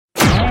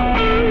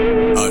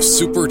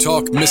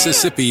SuperTalk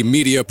Mississippi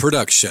media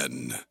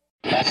production.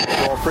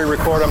 I'll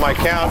pre-record on my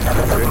count.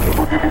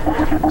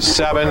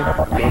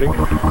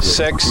 7,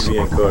 6,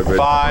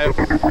 5,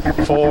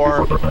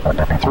 4,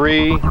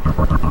 3,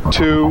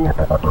 2.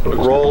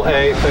 Roll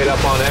A, fade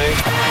up on A.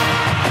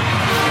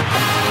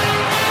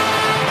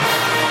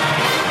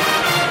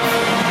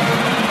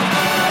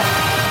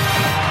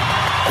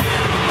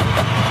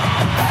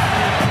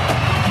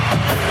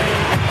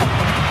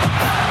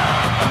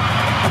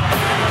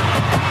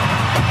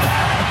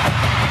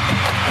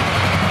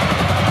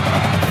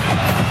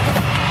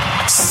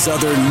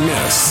 Southern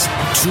Miss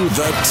to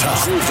the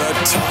top.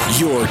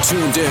 You're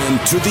tuned in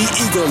to the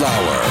Eagle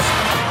Hour.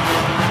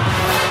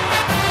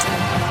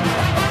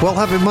 Well,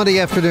 happy Monday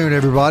afternoon,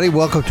 everybody.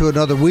 Welcome to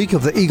another week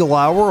of the Eagle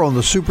Hour on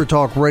the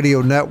SuperTalk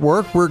Radio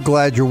Network. We're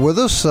glad you're with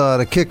us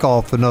to kick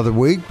off another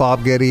week.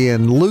 Bob Getty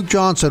and Luke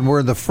Johnson.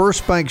 We're in the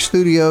First Bank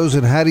Studios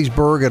in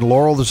Hattiesburg and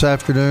Laurel this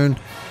afternoon.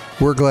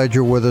 We're glad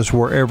you're with us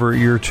wherever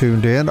you're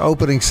tuned in.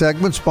 Opening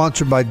segment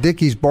sponsored by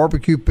Dickey's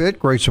Barbecue Pit,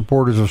 great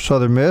supporters of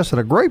Southern Miss, and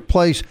a great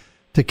place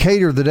to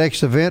cater the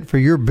next event for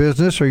your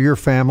business or your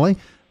family.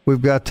 We've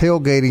got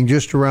tailgating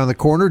just around the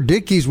corner.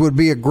 Dickey's would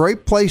be a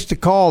great place to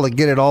call and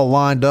get it all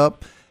lined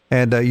up,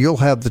 and you'll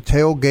have the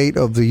tailgate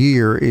of the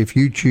year if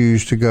you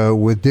choose to go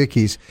with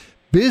Dickey's.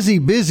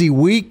 Busy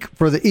week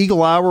for the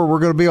Eagle Hour. We're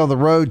going to be on the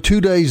road 2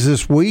 days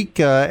this week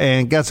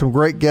and got some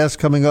great guests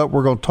coming up.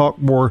 We're going to talk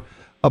more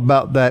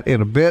about that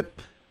in a bit.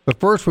 But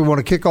first, we want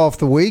to kick off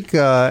the week.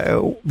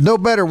 No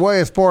better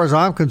way, as far as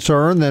I'm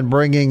concerned, than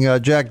bringing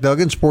Jack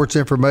Duggan, Sports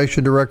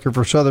Information Director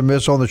for Southern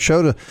Miss, on the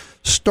show to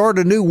start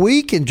a new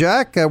week. And,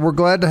 Jack, we're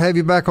glad to have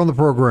you back on the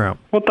program.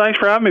 Well, thanks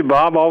for having me,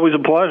 Bob. Always a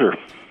pleasure.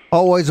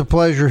 Always a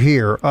pleasure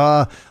here.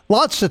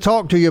 Lots to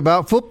talk to you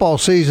about. Football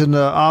season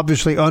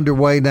obviously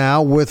underway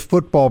now with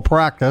football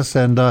practice,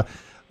 and a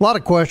lot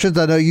of questions.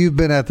 I know you've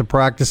been at the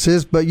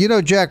practices. But, you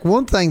know, Jack,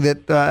 one thing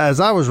that,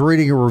 as I was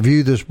reading a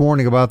review this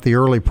morning about the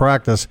early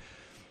practice,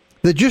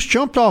 that just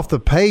jumped off the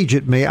page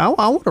at me. I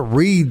want to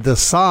read the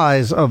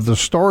size of the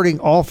starting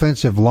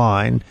offensive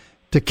line.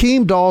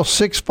 Takeem Dahl,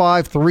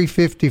 6'5",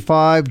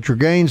 355.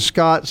 Dragain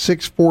Scott,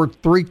 6'4",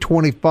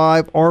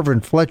 325.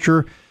 Arvin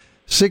Fletcher,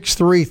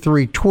 6'3",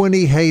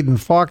 320. Hayden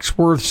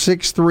Foxworth,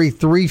 6'3",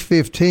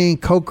 315.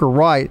 Coker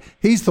Wright,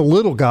 he's the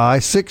little guy,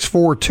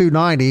 6'4",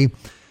 290.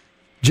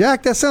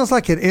 Jack, that sounds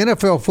like an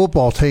NFL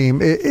football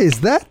team. Is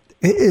that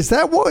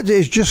what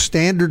is just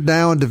standard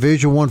now in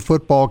Division I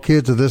football,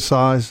 kids of this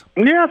size?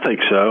 Yeah, I think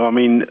so. I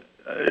mean,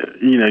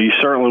 you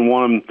certainly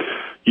want them.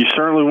 You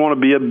certainly want to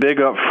be a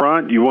big up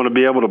front. You want to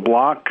be able to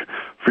block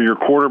for your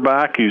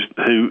quarterback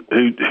who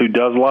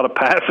does a lot of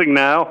passing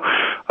now.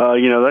 That's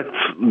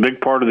a big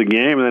part of the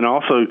game. And then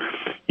also,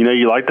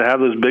 you like to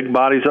have those big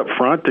bodies up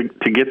front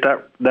to get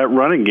that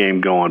running game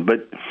going.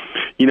 But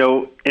in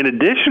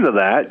addition to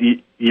that,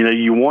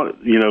 you want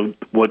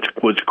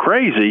what's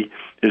crazy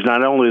is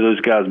not only are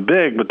those guys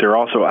big, but they're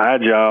also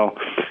agile,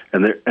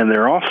 and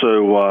they're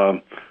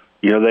also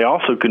they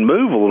also can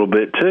move a little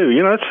bit too.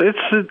 It's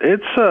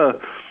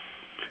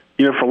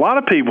for a lot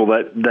of people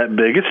that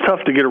big, it's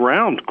tough to get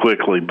around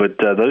quickly. But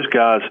those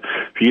guys,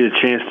 if you get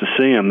a chance to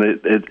see them,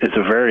 it's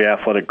a very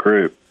athletic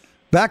group.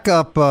 Back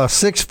up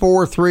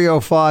 6'4",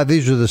 305.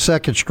 These are the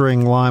second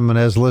string linemen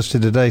as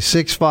listed today.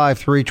 6'5",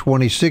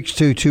 320,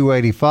 6'2",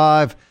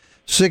 285,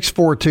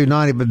 6'4",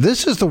 290. But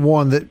this is the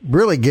one that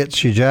really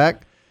gets you,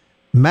 Jack.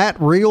 Matt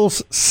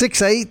Reels,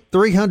 6'8",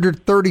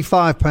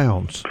 335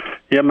 pounds.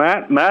 Yeah,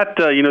 Matt.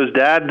 His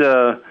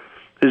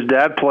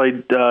dad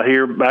played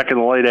here back in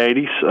the late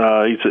 '80s.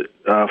 He's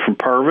from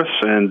Purvis,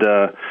 and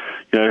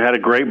had a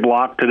great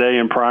block today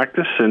in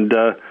practice. And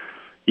one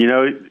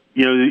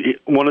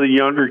of the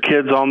younger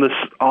kids on this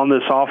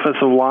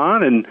offensive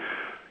line, and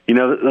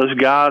those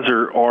guys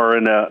are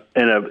in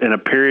a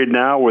period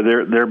now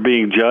where they're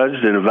being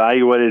judged and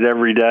evaluated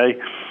every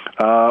day.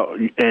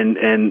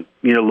 And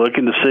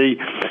looking to see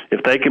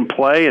if they can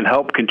play and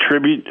help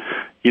contribute,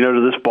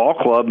 to this ball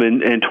club in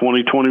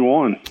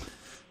 2021.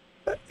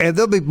 And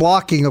they'll be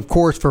blocking, of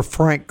course, for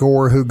Frank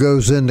Gore, who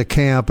goes into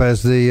camp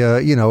as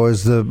I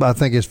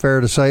think it's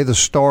fair to say, the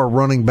star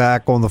running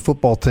back on the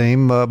football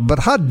team. But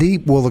how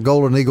deep will the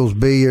Golden Eagles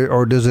be,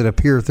 or does it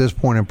appear at this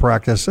point in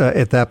practice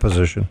at that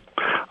position?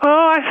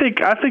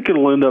 I think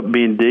it'll end up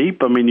being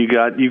deep. I mean, you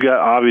got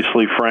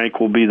obviously Frank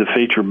will be the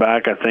feature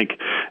back. I think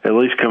at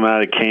least come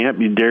out of camp.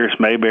 Darius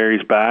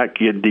Mayberry's back.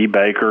 You get D.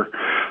 Baker,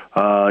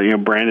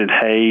 Brandon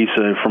Hayes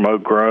from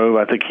Oak Grove.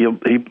 I think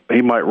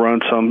he might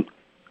run some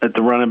at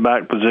the running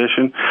back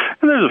position,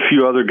 and there's a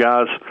few other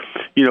guys,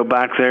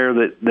 back there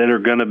that are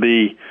going to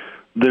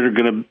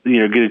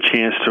get a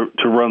chance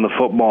to run the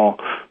football.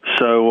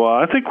 So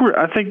I think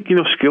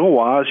skill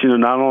wise,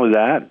 not only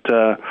that,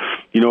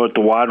 at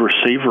the wide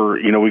receiver,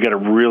 we got a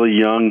really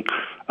young,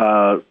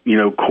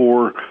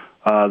 core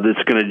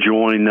that's going to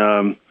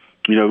join,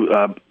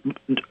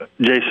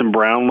 Jason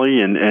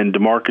Brownlee and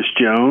DeMarcus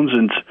Jones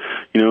and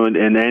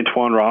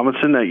Antoine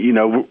Robinson. That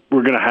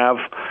we're going to have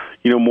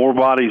more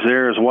bodies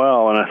there as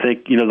well. And I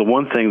think the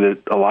one thing that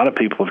a lot of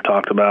people have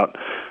talked about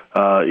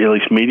at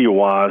least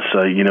media-wise,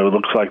 it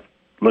looks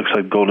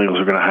like Golden Eagles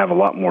are going to have a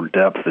lot more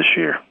depth this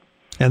year.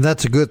 And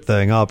that's a good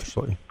thing,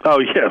 obviously. Oh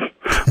yeah,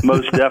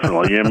 most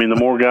definitely. I mean, the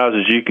more guys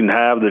as you can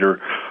have that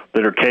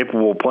are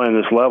capable of playing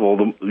this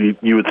level,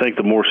 you would think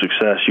the more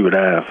success you would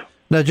have.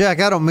 Now,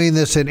 Jack, I don't mean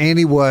this in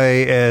any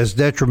way as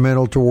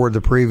detrimental toward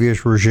the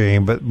previous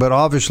regime, but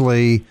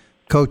obviously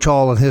Coach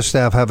Hall and his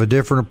staff have a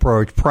different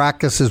approach.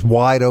 Practice is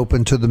wide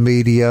open to the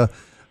media.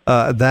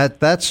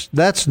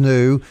 That's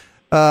new.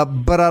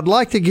 But I'd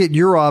like to get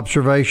your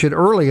observation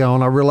early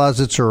on. I realize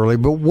it's early,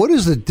 but what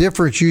is the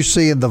difference you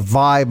see in the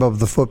vibe of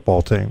the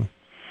football team?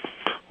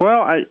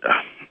 Well,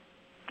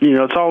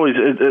 it's always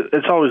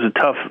a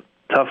tough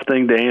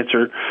thing to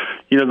answer.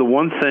 The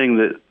one thing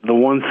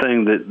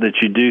that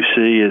you do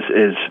see is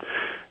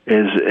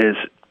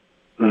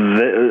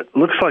it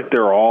looks like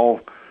they're all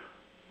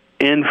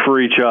in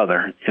for each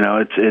other.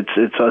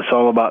 It's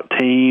all about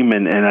team,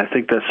 and I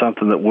think that's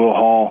something that Will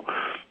Hall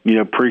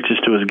preaches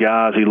to his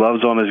guys. He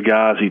loves on his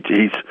guys.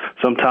 He's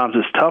sometimes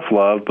it's tough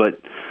love,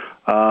 but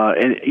I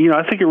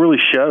think it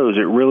really shows.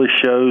 It really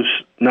shows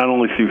not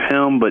only through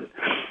him, but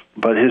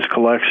his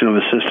collection of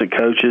assistant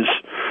coaches.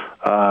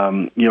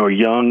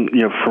 Young,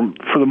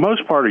 for the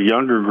most part, a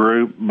younger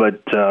group,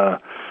 but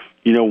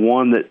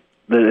one that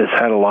has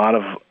had a lot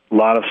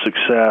of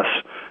success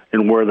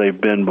in where they've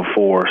been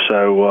before.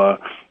 So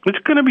it's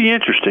going to be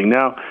interesting.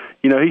 Now,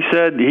 he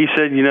said,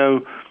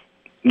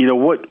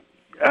 what.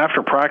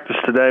 After practice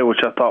today,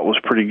 which I thought was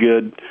pretty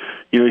good,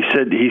 he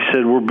said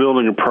we're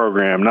building a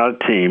program, not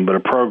a team, but a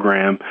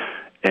program,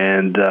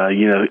 and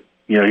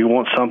he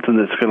wants something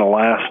that's going to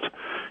last,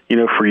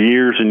 for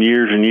years and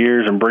years and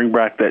years, and bring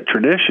back that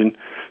tradition.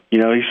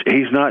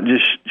 He's not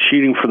just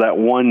shooting for that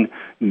one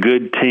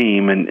good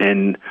team,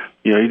 and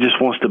he just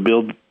wants to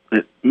build.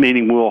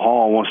 Meaning Will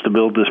Hall wants to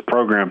build this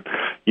program,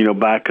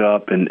 back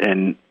up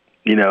and.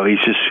 He's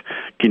just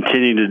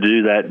continuing to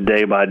do that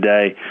day by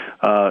day,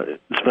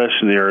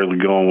 especially in the early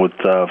going with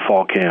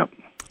fall camp.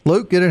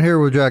 Luke, get in here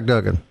with Jack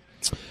Duggan.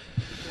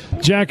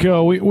 Jack,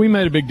 we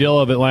made a big deal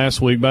of it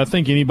last week, but I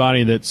think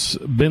anybody that's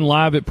been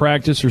live at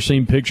practice or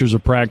seen pictures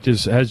of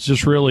practice has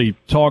just really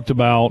talked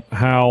about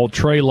how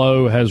Trey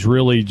Lowe has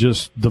really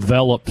just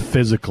developed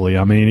physically.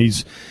 I mean,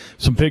 he's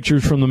some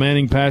pictures from the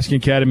Manning Passing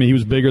Academy. He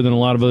was bigger than a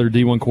lot of other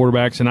D1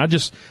 quarterbacks, and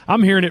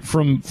I'm hearing it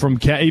from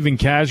even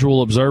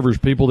casual observers,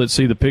 people that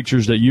see the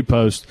pictures that you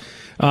post.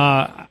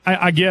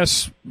 I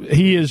guess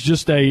he is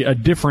just a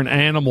different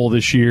animal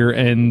this year,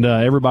 and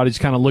everybody's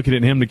kind of looking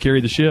at him to carry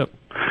the ship.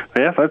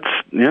 Yeah,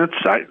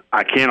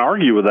 I can't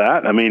argue with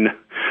that. I mean,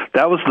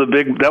 that was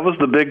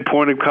the big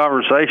point of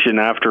conversation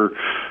after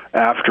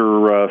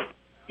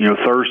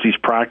Thursday's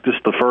practice,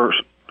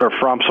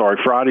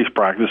 Friday's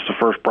practice. The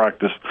first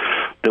practice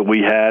that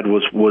we had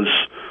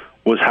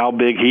was how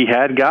big he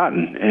had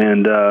gotten,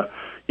 and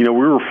we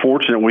were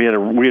fortunate. We had a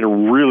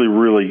really,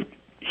 really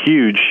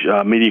huge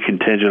media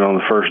contingent on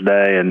the first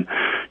day, and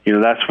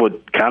that's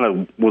what kind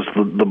of was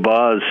the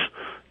buzz.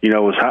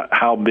 Was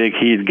how big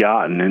he had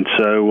gotten, and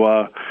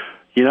so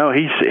he's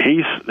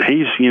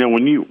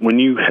when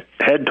you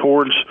head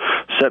towards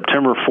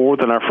September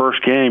 4th in our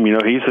first game,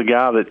 he's the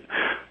guy that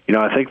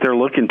I think they're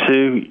looking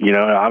to.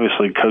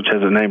 Obviously, coach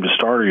hasn't named a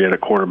starter yet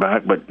at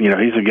quarterback, but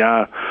he's a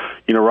guy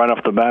right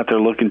off the bat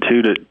they're looking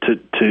to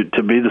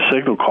be the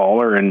signal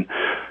caller, and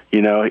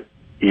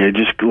it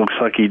just looks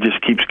like he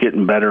just keeps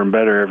getting better and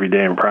better every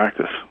day in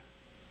practice.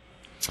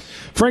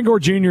 Frank Gore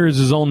Jr. is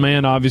his own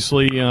man,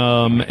 obviously,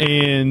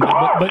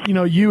 but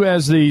you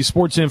as the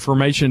sports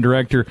information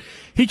director,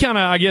 he kind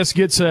of, I guess,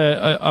 gets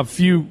a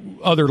few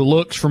other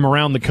looks from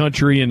around the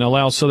country and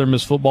allows Southern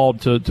Miss football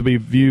to be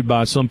viewed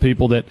by some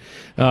people that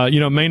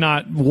may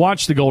not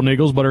watch the Golden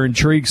Eagles but are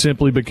intrigued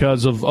simply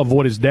because of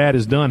what his dad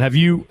has done. Have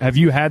you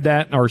had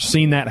that or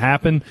seen that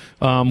happen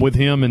with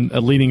him and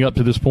leading up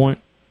to this point?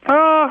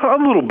 A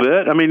little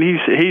bit. I mean,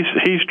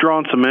 he's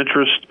drawn some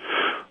interest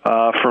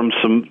from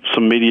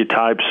some media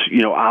types,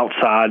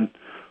 outside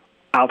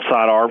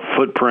our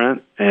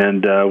footprint,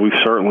 and we've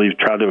certainly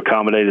tried to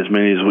accommodate as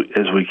many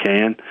as we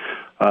can.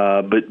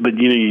 But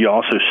you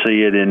also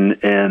see it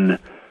in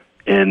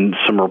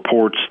some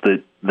reports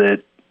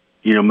that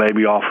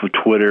maybe off of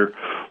Twitter,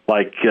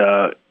 like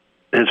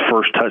his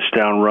first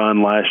touchdown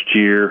run last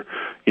year.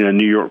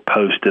 New York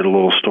Post did a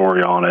little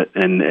story on it,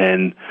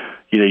 and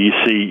you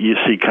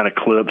see kind of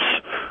clips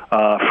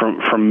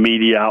from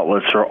media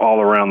outlets are all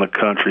around the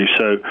country.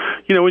 So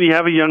when you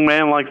have a young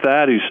man like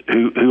that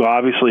who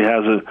obviously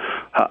has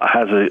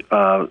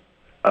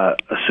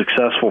a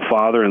successful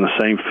father in the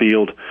same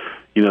field,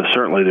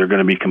 certainly there are going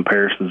to be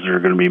comparisons that are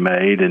going to be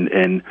made,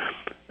 and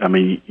I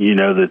mean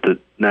that the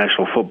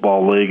National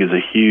Football League is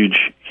a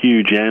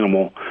huge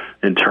animal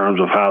in terms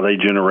of how they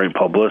generate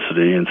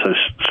publicity, and so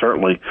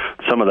certainly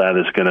some of that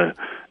is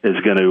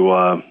going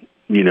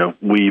to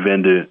weave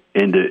into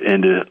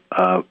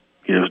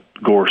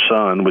Gore's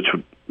son, which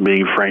would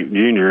be Frank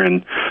Jr.,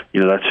 and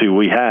that's who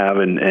we have,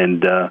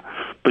 and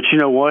But you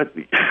know what?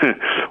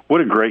 What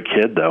a great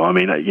kid, though. I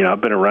mean, I've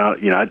been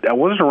around. I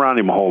wasn't around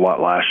him a whole lot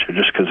last year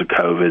just because of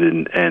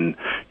COVID, and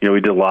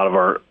we did a lot of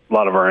our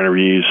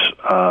interviews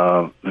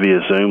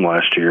via Zoom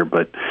last year.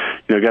 But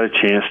got a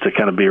chance to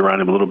kind of be around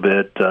him a little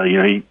bit.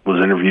 He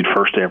was interviewed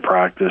first day of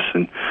practice,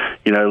 and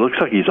it looks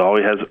like he's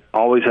always has a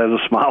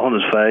smile on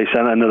his face.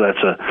 And I know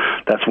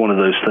that's one of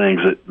those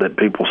things that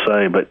people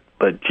say, but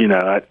he's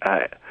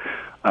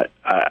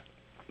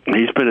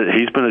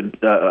been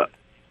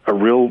a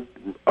real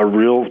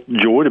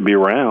joy to be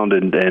around,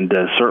 and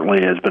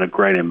certainly has been a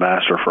great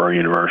ambassador for our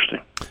university.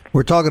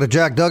 We're talking to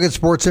Jack Duggan,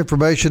 Sports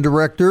Information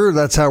Director.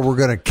 That's how we're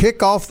going to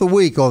kick off the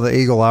week on the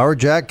Eagle Hour.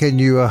 Jack, can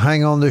you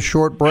hang on this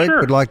short break?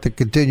 Sure. We'd like to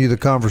continue the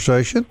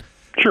conversation.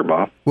 Sure,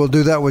 Bob. We'll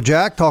do that with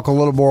Jack, talk a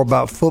little more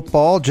about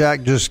football.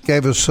 Jack just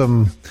gave us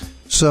some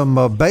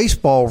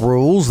baseball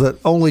rules that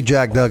only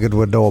Jack Duggan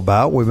would know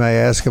about. We may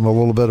ask him a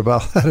little bit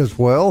about that as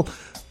well.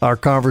 Our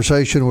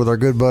conversation with our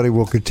good buddy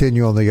will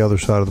continue on the other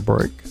side of the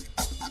break.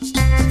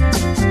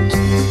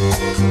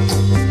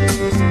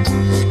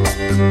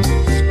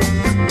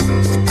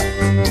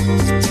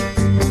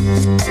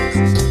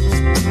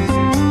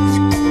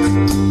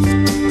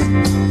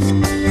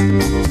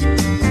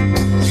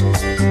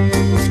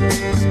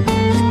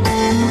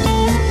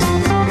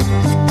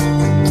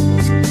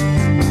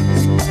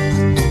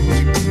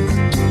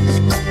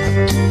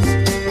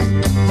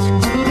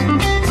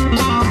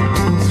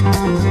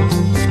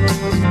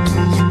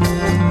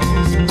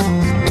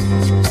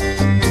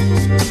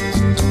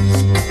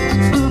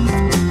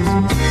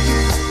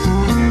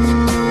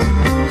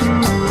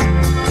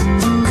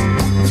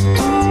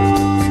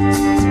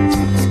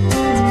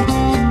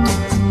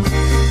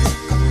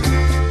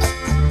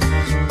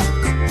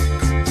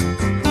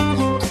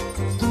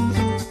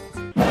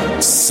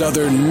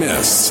 Southern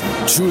Miss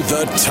to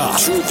the top.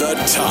 To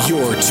the top.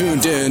 You're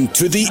tuned in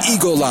to the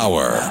Eagle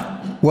Hour.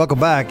 Welcome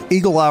back.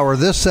 Eagle Hour.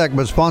 This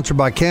segment is sponsored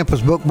by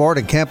Campus Bookmart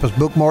and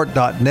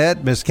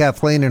campusbookmart.net. Miss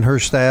Kathleen and her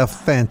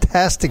staff,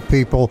 fantastic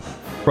people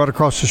right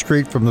across the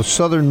street from the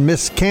Southern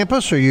Miss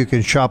campus, or you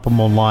can shop them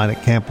online at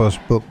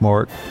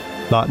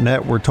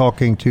campusbookmart.net. We're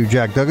talking to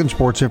Jack Duggan,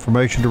 Sports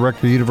Information Director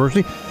of the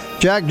University.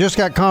 Jack, just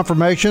got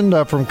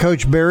confirmation from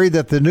Coach Berry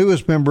that the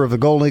newest member of the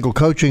Golden Eagle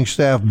coaching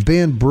staff,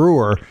 Ben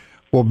Brewer,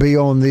 will be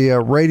on the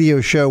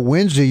radio show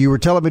Wednesday. You were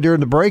telling me during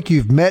the break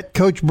you've met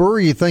Coach Brewer.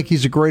 You think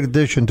he's a great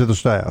addition to the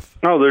staff?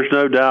 Oh, there's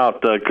no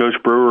doubt. Coach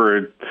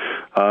Brewer,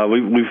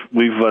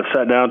 we've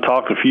sat down and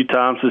talked a few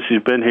times since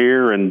he's been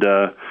here, and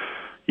I've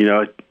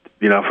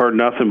heard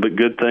nothing but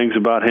good things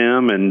about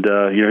him. And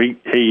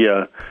he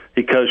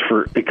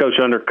coached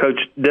under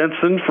Coach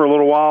Denson for a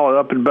little while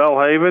up in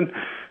Belhaven,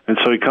 and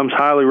so he comes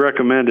highly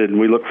recommended. And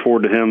we look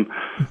forward to him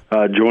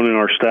joining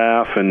our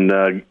staff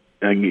and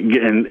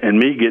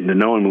me getting to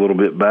know him a little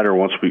bit better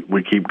once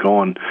we keep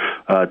going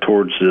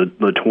towards the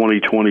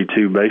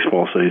 2022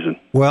 baseball season.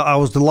 Well, I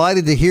was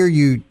delighted to hear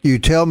you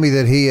tell me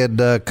that he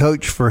had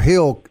coached for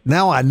Hill.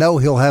 Now I know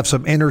he'll have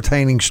some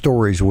entertaining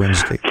stories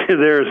Wednesday.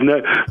 There is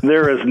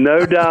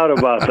no doubt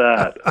about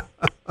that.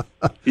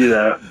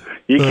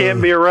 You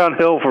can't be around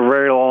Hill for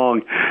very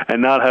long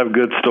and not have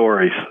good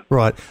stories.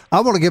 Right.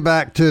 I want to get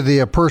back to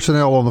the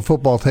personnel on the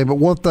football team, but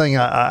one thing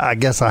I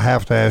guess I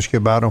have to ask you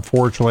about,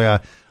 unfortunately,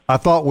 I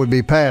thought we'd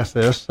be past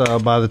this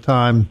by the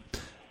time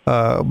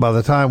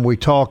we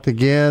talked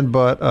again,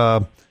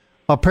 but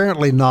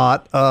apparently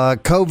not.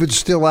 COVID's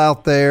still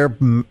out there,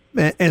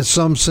 in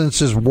some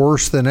senses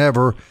worse than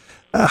ever.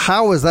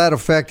 How has that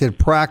affected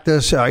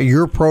practice,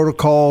 your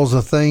protocols,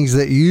 the things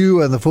that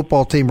you and the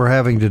football team are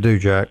having to do,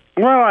 Jack?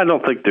 Well, I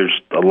don't think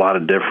there's a lot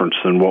of difference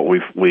than what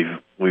we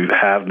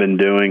have been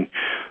doing.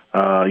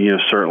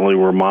 Certainly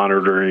we're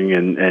monitoring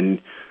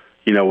and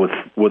with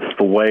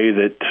the way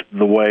that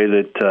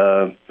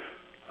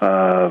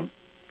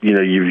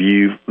you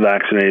view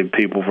vaccinated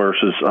people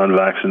versus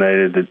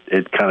unvaccinated,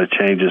 it kind of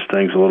changes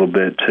things a little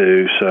bit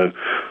too. So,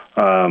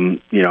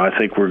 I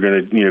think we're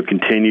going to,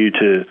 continue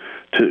to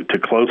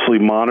closely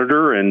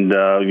monitor, and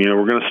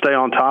we're going to stay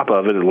on top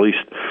of it. At least,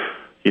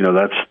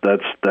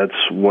 that's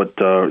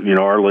what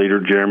our leader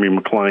Jeremy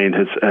McClain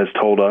has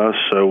told us.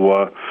 So,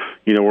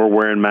 we're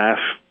wearing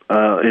masks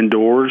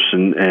indoors,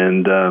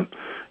 and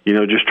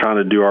just trying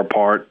to do our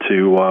part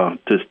to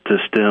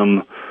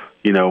stem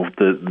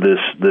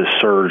this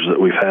surge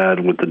that we've had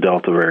with the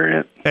Delta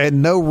variant.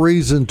 And no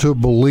reason to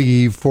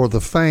believe for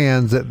the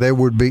fans that there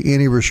would be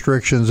any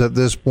restrictions at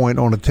this point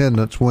on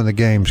attendance when the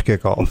games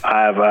kick off.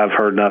 I've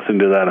heard nothing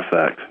to that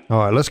effect.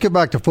 All right, let's get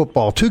back to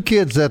football. Two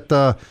kids that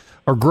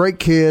are great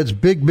kids,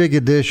 big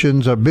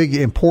additions, are big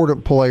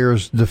important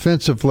players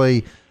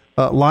defensively,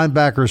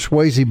 linebackers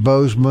Swayze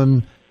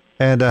Bozeman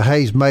and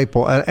Hayes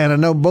Maple. And I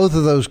know both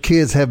of those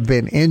kids have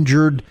been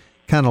injured,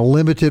 kind of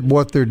limited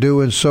what they're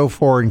doing so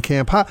far in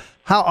camp.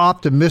 How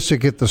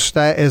optimistic is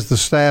the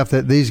staff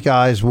that these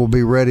guys will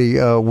be ready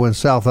when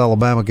South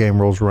Alabama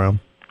game rolls around?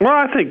 Well,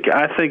 I think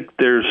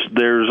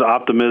there's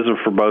optimism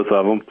for both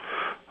of them.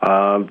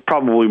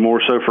 Probably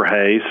more so for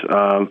Hayes.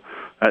 In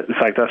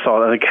fact, I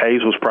think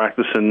Hayes was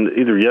practicing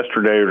either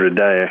yesterday or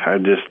today.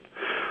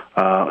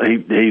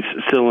 He's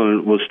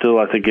still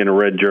I think in a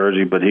red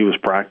jersey, but he was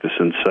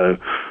practicing. So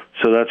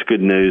that's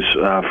good news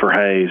for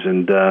Hayes.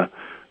 And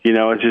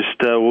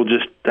we'll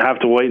just have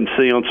to wait and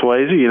see on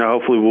Swayze.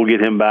 Hopefully we'll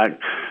get him back,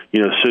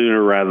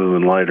 sooner rather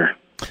than later.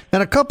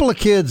 And a couple of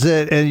kids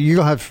that, and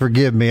you'll have to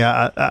forgive me,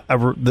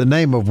 the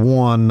name of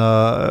one,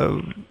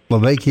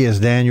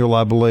 Lavakius Daniel,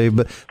 I believe,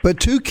 but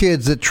two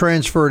kids that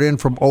transferred in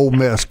from Ole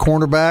Miss,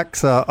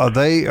 cornerbacks.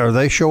 Are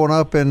they showing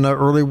up in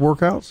early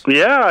workouts?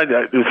 Yeah,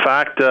 in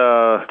fact,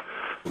 Coach,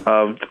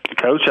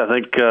 I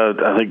think for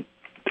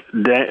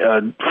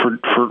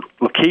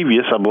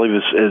Lakevius, I believe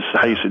is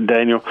how you said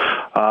Daniel.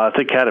 I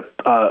think had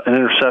an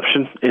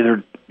interception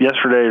either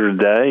yesterday or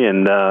today,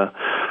 and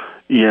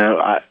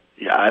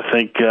I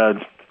think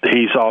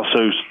he's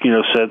also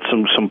said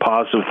some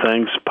positive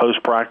things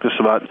post practice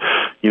about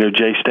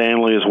Jay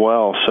Stanley as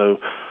well. So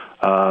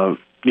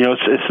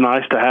it's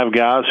nice to have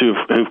guys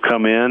who've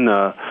come in.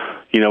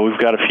 We've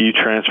got a few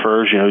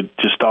transfers.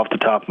 Just off the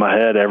top of my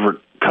head,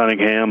 Everett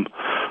Cunningham,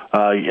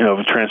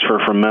 transfer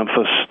from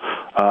Memphis,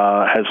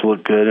 has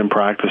looked good in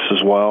practice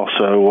as well.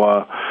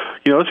 So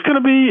it's going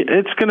to be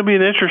an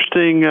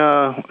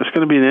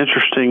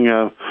interesting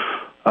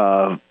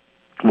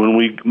when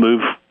we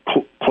move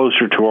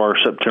closer to our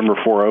September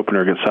 4 opener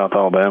against South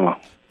Alabama.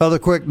 Other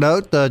quick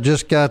note,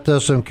 just got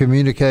some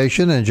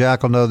communication, and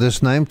Jack will know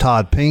this name,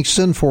 Todd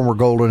Pinkston, former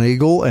Golden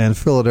Eagle and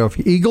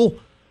Philadelphia Eagle,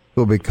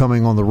 will be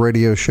coming on the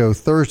radio show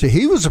Thursday.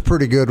 He was a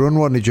pretty good one,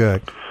 wasn't he,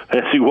 Jack?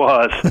 Yes, he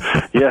was.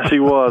 Yes, he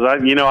was. I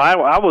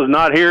was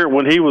not here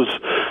when he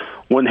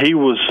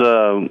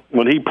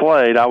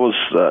played. I was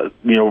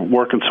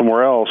working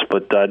somewhere else,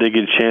 but I did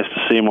get a chance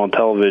to see him on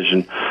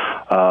television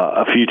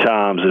a few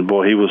times, and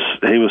boy, he was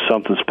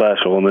something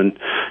special. And then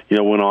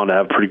went on to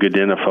have a pretty good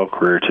NFL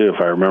career too,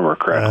 if I remember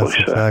correctly.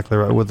 That's exactly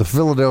right, with the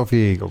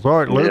Philadelphia Eagles. All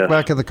right, Luke, yes.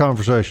 Back in the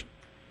conversation.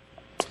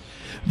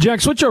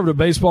 Jack, switch over to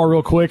baseball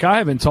real quick. I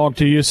haven't talked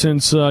to you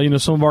since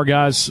some of our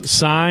guys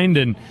signed,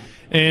 and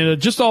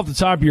just off the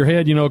top of your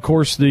head, of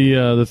course,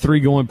 the three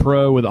going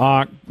pro with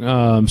Ock,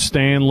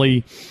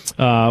 Stanley,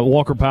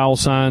 Walker Powell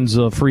signs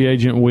a free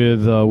agent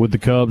with the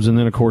Cubs, and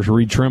then of course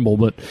Reed Trimble.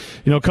 But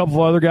a couple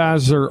of other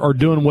guys are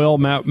doing well.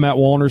 Matt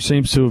Wallner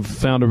seems to have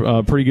found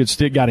a pretty good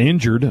stick. Got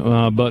injured,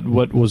 but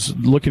was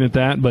looking at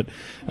that. But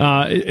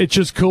it's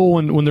just cool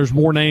when there's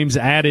more names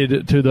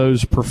added to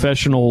those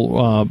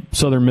professional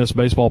Southern Miss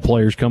baseball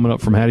players coming up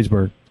from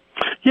Hattiesburg.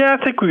 Yeah,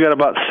 I think we got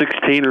about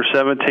 16 or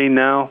 17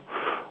 now.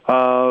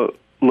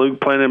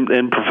 Luke playing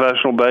in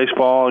professional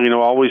baseball,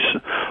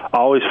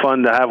 always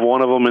fun to have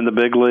one of them in the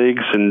big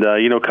leagues, and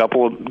a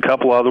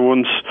couple other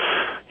ones,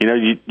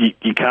 you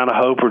kind of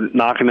hope are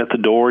knocking at the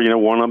door.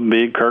 One of them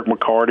being Kirk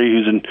McCarty,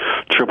 who's in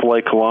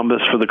AAA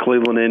Columbus for the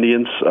Cleveland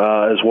Indians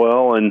as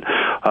well, and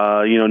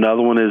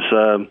another one is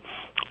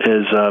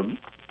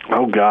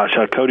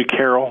Cody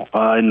Carroll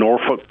in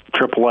Norfolk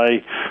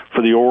AAA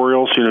for the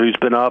Orioles. He's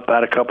been up,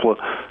 had a couple of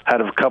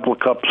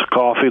cups of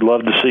coffee.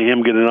 Love to see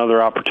him get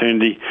another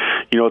opportunity,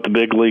 at the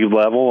big league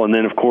level. And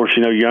then of course,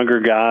 younger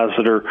guys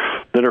that are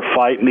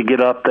fighting to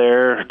get up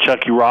there.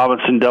 Chucky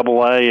Robinson,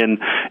 AA in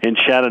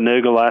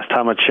Chattanooga last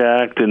time I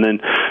checked. And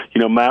then,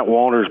 Matt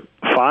Wallner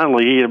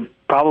finally, he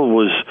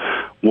probably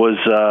was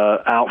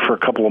out for a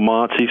couple of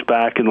months. He's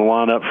back in the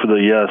lineup for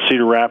the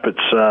Cedar Rapids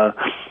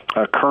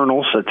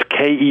Colonels. That's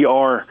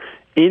Kernels,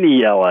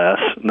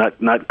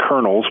 not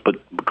Colonels, but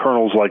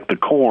Colonels like the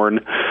corn,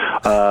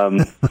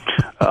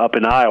 up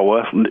in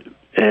Iowa.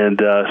 And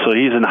so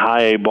he's in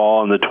high A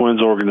ball in the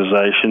Twins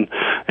organization,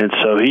 and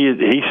so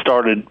he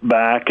started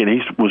back, and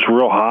he was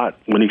real hot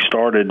when he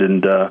started,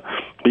 and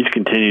he's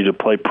continued to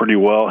play pretty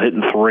well,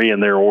 hitting 3 in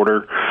their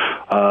order,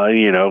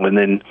 and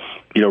then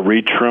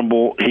Reed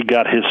Trimble, he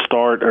got his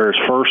start or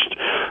his first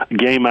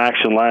game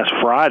action last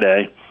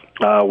Friday.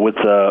 With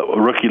a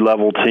rookie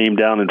level team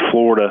down in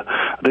Florida.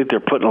 I think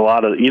they're putting a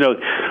lot of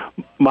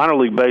minor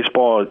league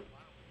baseball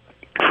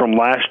from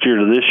last year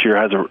to this year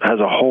has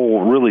a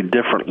whole really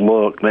different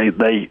look.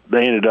 They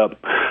ended up,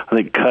 I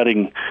think,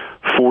 cutting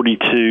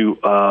 42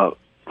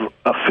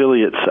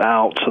 affiliates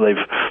out, so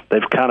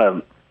they've kind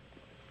of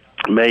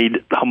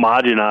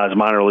homogenized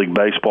minor league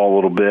baseball a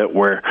little bit,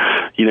 where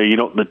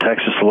the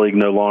Texas League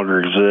no longer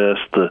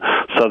exists, the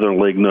Southern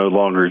League no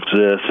longer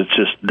exists. It's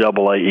just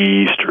AA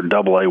East or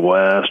AA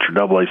West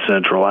or AA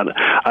Central.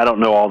 I don't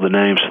know all the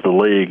names of the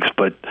leagues,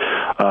 but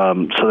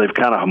so they've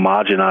kind of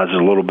homogenized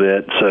it a little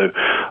bit. So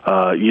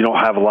you don't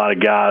have a lot of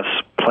guys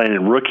playing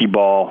in rookie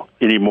ball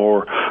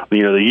anymore. They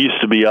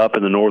used to be up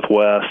in the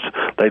Northwest.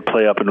 They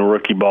play up in the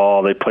rookie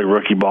ball. They play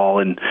rookie ball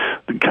in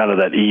kind of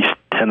that East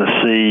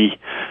Tennessee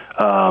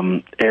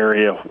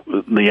area,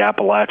 the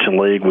Appalachian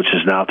League, which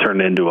is now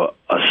turned into a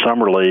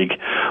summer league,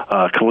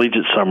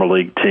 collegiate summer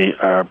league team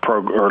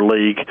or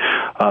league.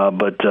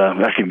 But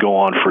I could go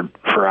on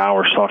for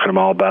hours talking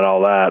about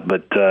all that.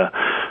 But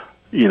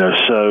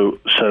so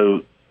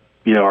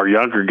our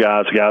younger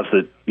guys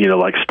that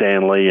like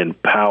Stanley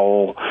and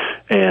Powell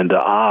and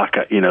Ock,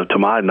 to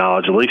my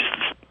knowledge, at least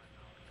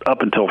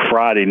up until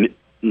Friday,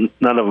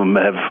 none of them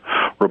have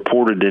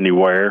reported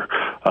anywhere.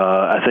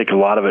 I think a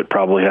lot of it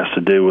probably has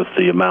to do with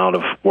the amount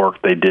of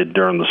work they did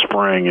during the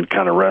spring and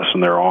kind of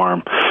resting their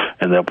arm,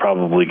 and they'll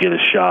probably get a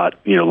shot,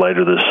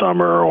 later this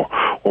summer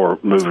or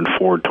moving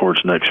forward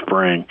towards next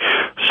spring.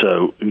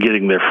 So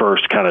getting their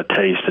first kind of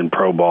taste in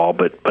pro ball,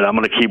 but I'm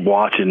going to keep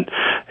watching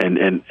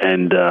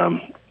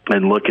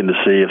and looking to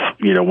see if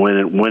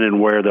when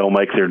and where they'll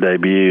make their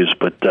debuts.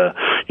 But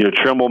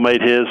Trimble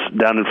made his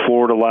down in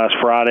Florida last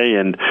Friday,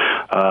 and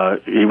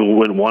he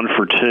went 1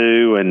 for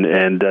 2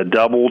 and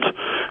doubled.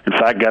 In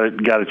fact,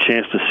 got a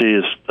chance to see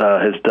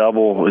his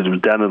double. It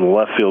was down in the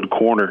left field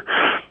corner.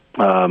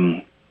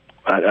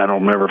 I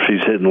don't remember if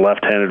he's hitting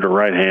left-handed or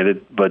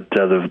right-handed, but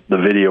the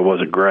video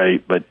wasn't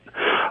great. But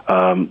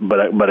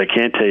I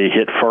can tell you, he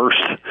hit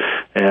first,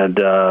 and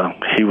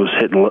he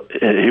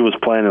was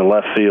playing in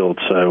left field.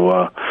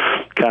 So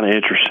kind of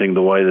interesting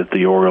the way that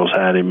the Orioles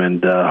had him,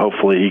 and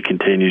hopefully he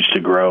continues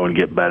to grow and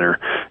get better,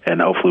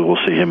 and hopefully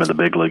we'll see him in the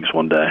big leagues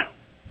one day.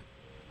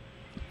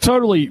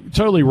 Totally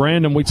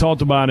random. We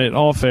talked about it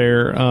off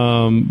air.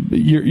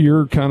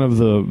 You're kind of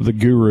the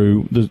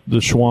guru,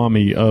 the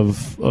Swami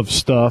of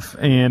stuff.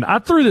 And I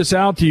threw this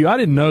out to you. I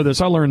didn't know this.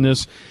 I learned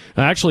this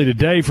actually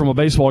today from a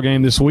baseball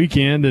game this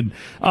weekend. An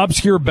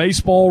obscure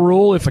baseball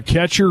rule: if a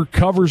catcher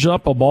covers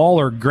up a ball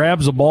or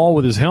grabs a ball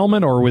with his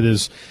helmet or with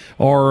his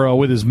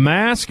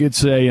mask,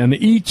 it's an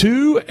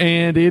E2,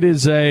 and it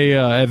is a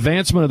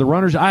advancement of the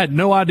runners. I had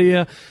no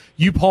idea.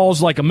 You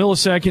paused like a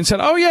millisecond and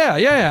said, oh,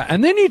 yeah.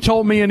 And then you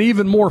told me an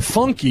even more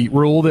funky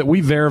rule that we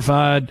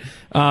verified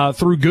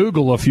through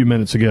Google a few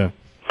minutes ago.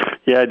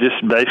 Yeah,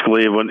 just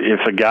basically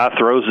if a guy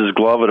throws his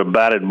glove at a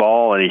batted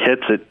ball and he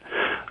hits it,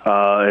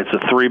 it's a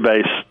three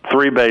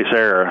base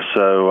error.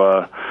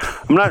 So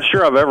I'm not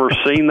sure I've ever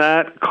seen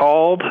that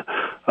called.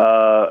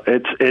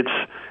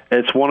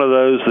 It's one of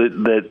those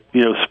that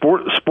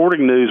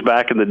Sporting News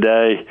back in the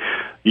day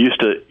used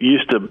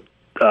to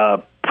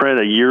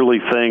print a yearly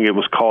thing. It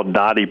was called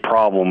Dottie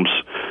Problems,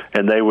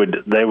 and they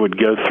would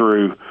go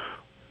through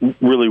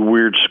really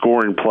weird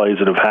scoring plays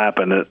that have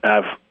happened.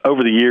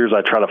 Over the years,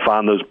 I try to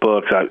find those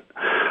books.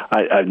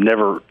 I've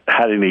never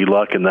had any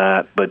luck in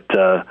that, but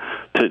to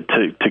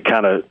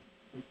kind of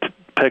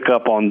pick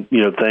up on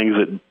things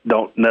that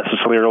don't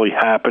necessarily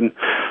happen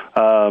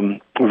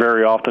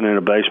very often in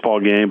a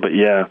baseball game. But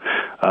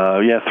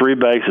three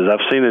bases.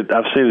 I've seen it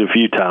a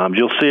few times.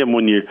 You'll see them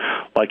when you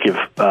if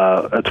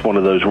that's one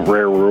of those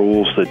rare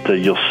rules that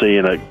you'll see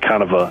in a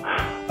kind of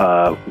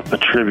a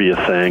trivia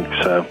thing.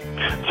 So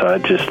I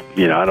just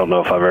I don't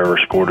know if I've ever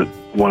scored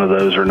one of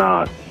those or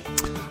not.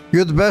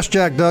 You're the best,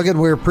 Jack Duggan.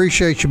 We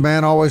appreciate you,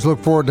 man. Always look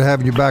forward to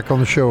having you back on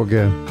the show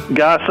again.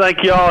 Guys,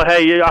 thank y'all.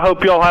 Hey, I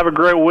hope y'all have a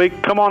great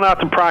week. Come on out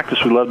to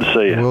practice. We'd love to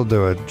see you. We'll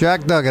do it.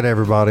 Jack Duggan,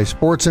 everybody,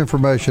 Sports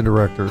Information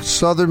Director,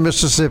 Southern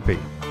Mississippi.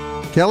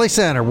 Kelly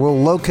Sander, we'll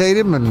locate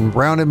him and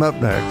round him up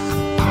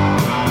next.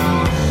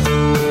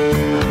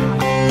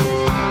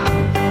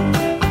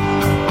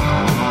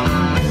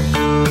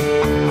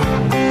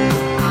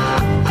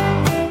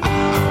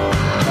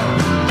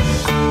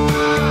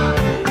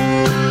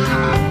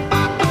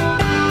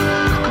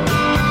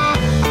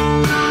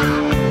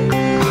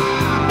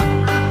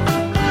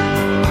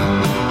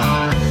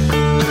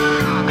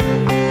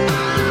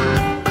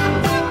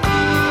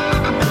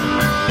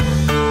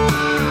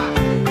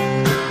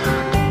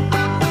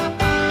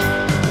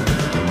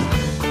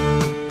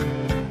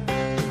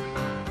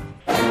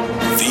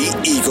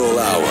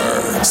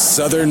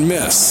 Southern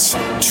Miss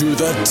to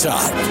the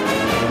top.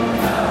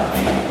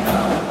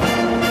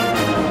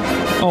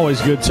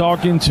 Always good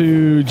talking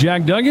to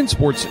Jack Duggan,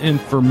 Sports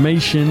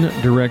Information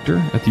Director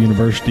at the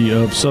University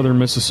of Southern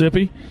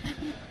Mississippi.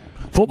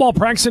 Football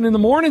practicing in the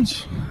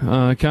mornings.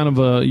 Kind of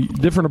a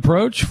different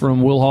approach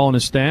from Will Hall and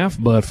his staff,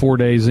 but 4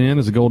 days in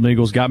as the Golden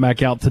Eagles got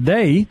back out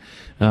today.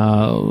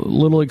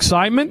 Little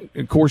excitement,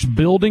 of course,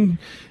 building,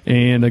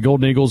 and the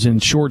Golden Eagles in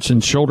shorts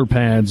and shoulder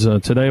pads.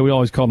 Today we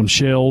always call them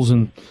shells,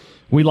 and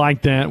we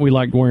like that. We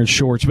like wearing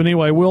shorts. But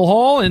anyway, Will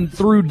Hall, and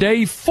through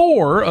day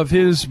 4 of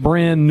his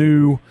brand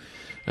new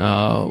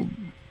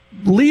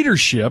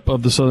leadership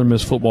of the Southern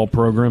Miss football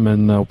program,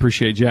 and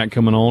appreciate Jack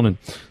coming on and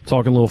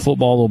talking a little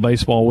football, a little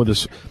baseball with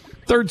us.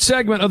 Third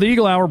segment of the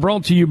Eagle Hour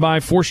brought to you by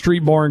 4th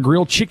Street Bar and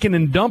Grill. Chicken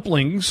and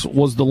dumplings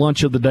was the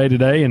lunch of the day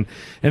today, and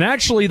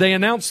actually they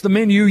announced the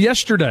menu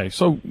yesterday.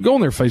 So go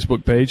on their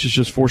Facebook page. It's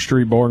just 4th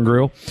Street Bar and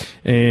Grill,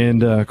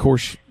 and of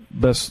course,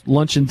 best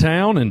lunch in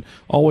town, and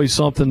always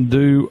something to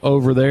do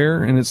over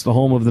there. And it's the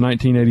home of the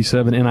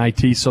 1987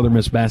 NIT Southern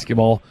Miss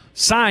basketball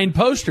signed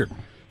poster.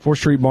 4th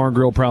Street Bar and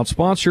Grill, proud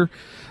sponsor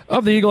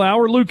of the Eagle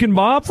Hour. Luke and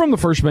Bob from the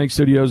First Bank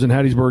Studios in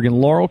Hattiesburg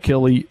and Laurel.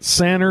 Kelly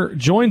Sander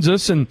joins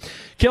us. And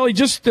Kelly,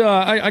 just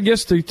I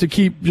guess to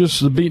keep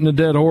just beating a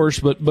dead horse,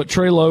 but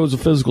Trey Lowe is a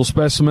physical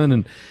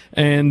specimen,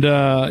 and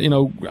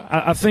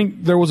I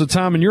think there was a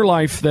time in your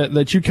life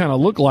that you kind of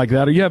look like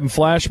that. Are you having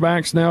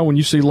flashbacks now when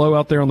you see Lowe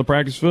out there on the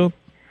practice field?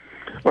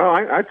 Well,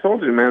 I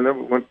told you,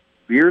 man,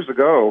 years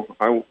ago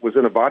I was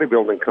in a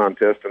bodybuilding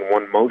contest and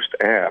won most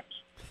abs.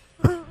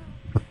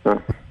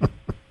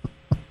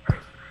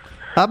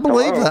 I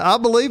believe that. I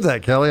believe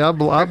that, Kelly.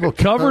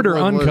 Covered or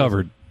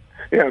uncovered?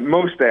 Yeah,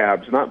 most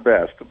abs, not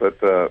best,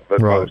 but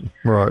right, most.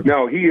 Right.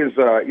 No, he is.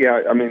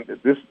 Yeah, I mean,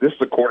 this is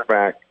a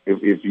quarterback.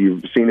 If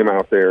you've seen him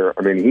out there,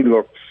 I mean, he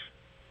looks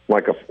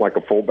like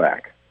a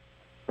fullback.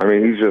 I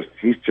mean,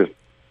 he's just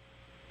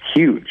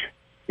huge,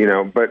 you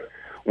know. But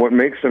what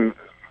makes him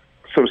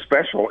so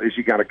special is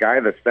you got a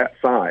guy that's that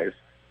size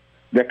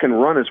that can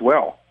run as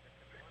well.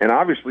 And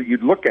obviously,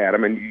 you'd look at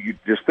him and you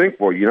just think,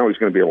 well, you know, he's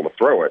going to be able to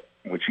throw it,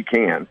 which he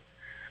can,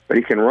 but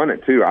he can run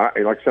it too.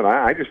 Like I said,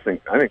 I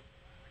think.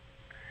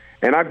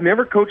 And I've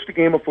never coached a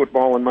game of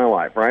football in my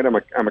life, right?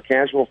 I'm a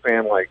casual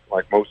fan, like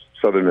most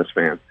Southern Miss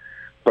fans.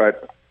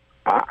 But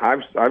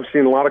I've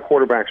seen a lot of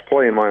quarterbacks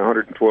play in my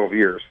 112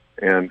 years,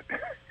 and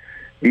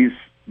he's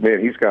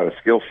got a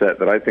skill set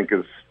that I think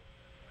is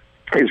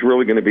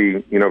really going to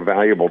be, you know,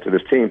 valuable to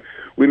this team.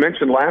 We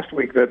mentioned last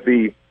week that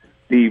the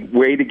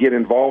way to get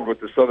involved with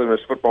the Southern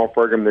Miss football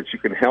program, that you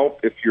can help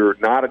if you're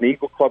not an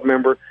Eagle Club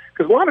member,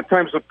 because a lot of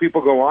times when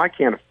people go, well, I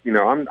can't, you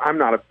know, I'm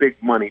not a big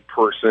money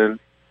person.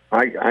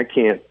 I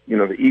can't, you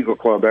know, the Eagle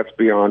Club, that's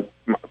beyond.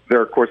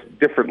 There are, of course,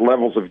 different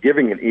levels of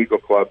giving an Eagle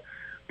Club.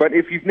 But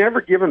if you've never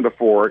given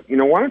before, you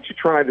know, why don't you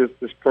try this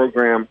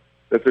program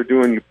that they're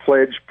doing? You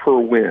pledge per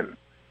win,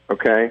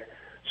 okay?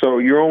 So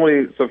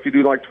if you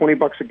do like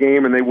 $20 a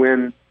game and they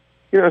win,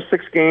 you know,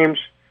 6 games,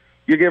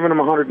 you're giving them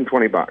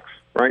 $120,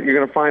 right? You're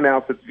going to find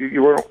out that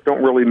you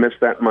don't really miss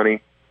that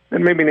money.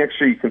 And maybe next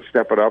year you can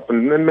step it up,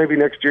 and then maybe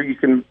next year you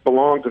can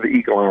belong to the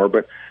Eagle Hour.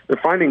 But they're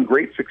finding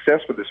great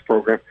success with this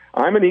program.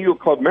 I'm an Eagle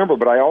Club member,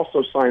 but I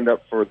also signed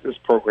up for this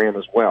program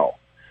as well.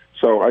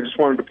 So I just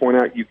wanted to point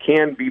out you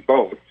can be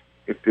both.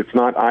 It's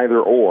not either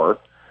or.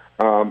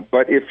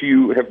 But if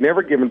you have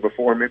never given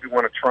before and maybe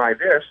want to try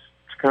this,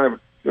 to kind of,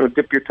 you know,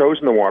 dip your toes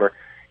in the water,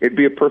 it'd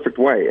be a perfect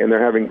way. And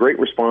they're having great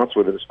response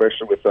with it,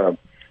 especially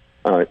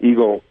with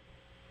Eagle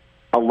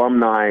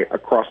alumni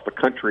across the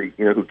country,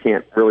 you know, who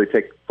can't really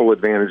take full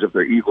advantage of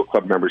their Eagle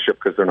Club membership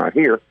because they're not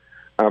here.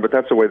 But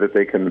that's a way that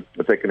they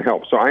can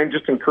help. So I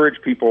just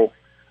encourage people,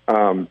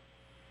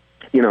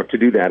 you know, to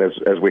do that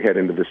as we head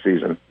into this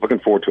season. Looking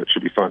forward to it.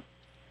 Should be fun.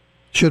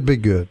 Should be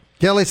good.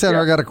 Kelly Center,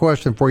 yeah. I got a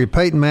question for you.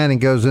 Peyton Manning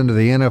goes into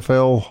the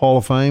NFL Hall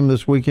of Fame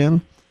this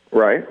weekend.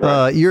 Right.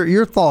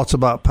 Your thoughts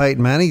about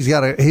Peyton Manning?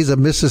 He's a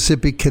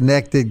Mississippi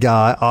connected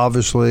guy,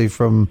 obviously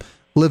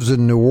lives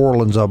in New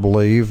Orleans, I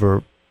believe,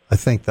 or I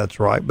think that's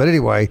right. But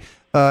anyway,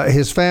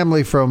 his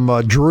family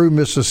from Drew,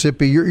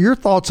 Mississippi. Your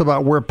thoughts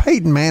about where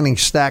Peyton Manning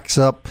stacks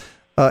up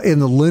in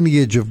the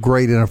lineage of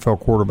great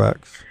NFL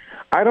quarterbacks?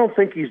 I don't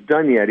think he's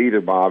done yet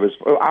either, Bob.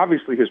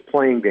 Obviously, his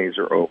playing days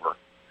are over.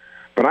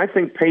 But I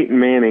think Peyton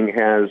Manning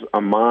has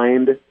a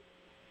mind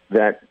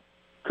that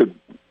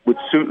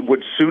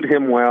would suit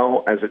him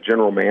well as a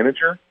general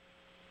manager,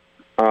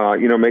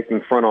 you know,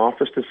 making front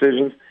office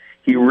decisions.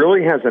 He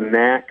really has a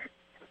knack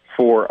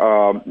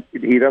for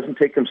he doesn't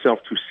take himself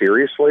too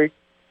seriously.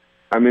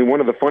 I mean, one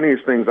of the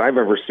funniest things I've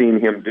ever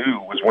seen him do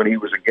was when he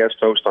was a guest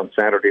host on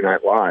Saturday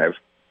Night Live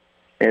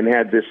and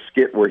had this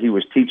skit where he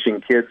was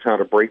teaching kids how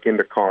to break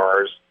into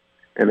cars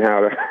and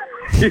how to,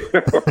 you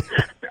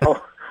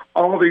know,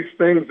 all these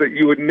things that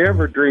you would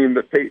never dream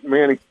that Peyton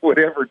Manning would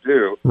ever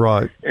do.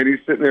 Right. And he's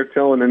sitting there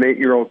telling an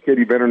 8-year-old kid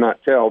he better not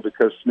tell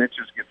because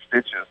snitches get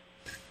stitches.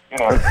 You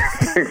know,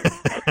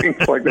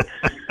 things like that.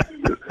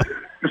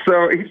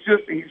 So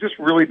he's just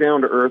really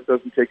down to earth,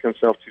 doesn't take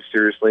himself too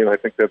seriously, and I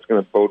think that's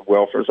going to bode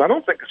well for us. I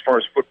don't think as far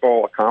as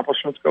football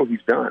accomplishments go,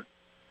 he's done.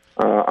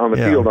 On the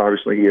field,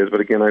 obviously he is, but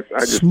again, I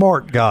just...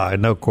 Smart guy,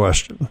 no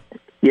question.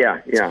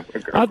 Yeah.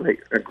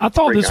 I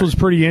thought this was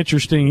pretty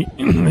interesting.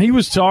 He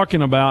was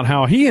talking about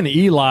how he and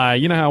Eli,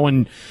 you know how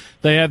when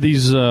they have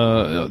these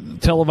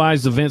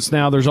televised events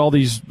now, there's all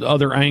these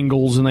other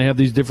angles, and they have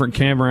these different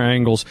camera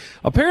angles.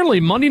 Apparently,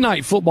 Monday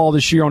Night Football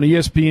this year on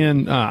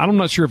ESPN, I'm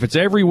not sure if it's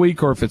every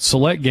week or if it's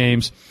select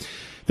games,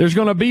 there's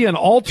going to be an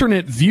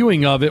alternate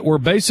viewing of it where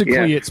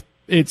basically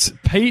it's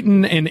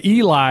Peyton and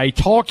Eli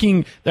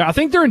talking. I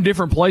think they're in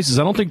different places.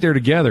 I don't think they're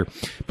together.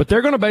 But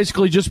they're going to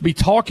basically just be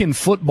talking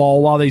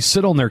football while they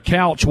sit on their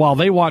couch while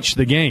they watch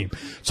the game.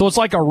 So it's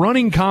like a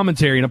running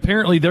commentary, and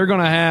apparently they're going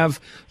to have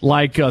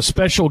like a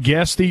special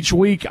guest each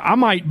week. I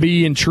might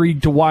be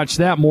intrigued to watch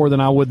that more than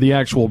I would the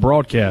actual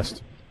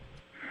broadcast.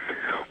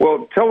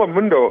 Well,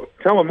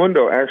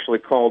 Telemundo actually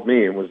called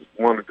me and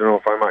wanted to know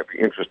if I might be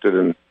interested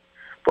in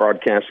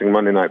broadcasting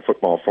Monday Night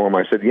Football for him.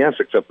 I said yes,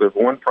 except there's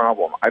one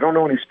problem. I don't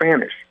know any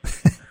Spanish.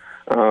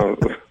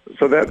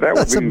 So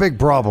that's a big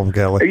problem,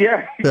 Kelly.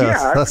 Yeah,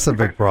 that's a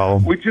big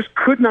problem. We just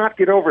could not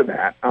get over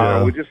that.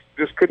 We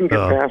just couldn't get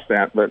past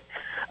that. But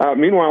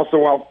meanwhile, so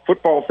while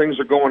football things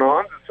are going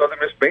on, the Southern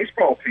Miss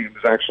baseball team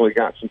has actually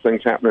got some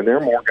things happening there.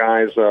 More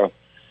guys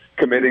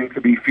committing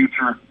to be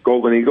future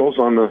Golden Eagles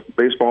on the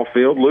baseball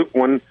field. Luke,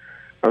 one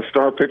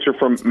star pitcher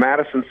from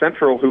Madison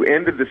Central, who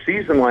ended the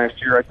season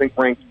last year, I think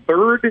ranked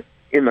 3rd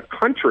in the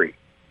country.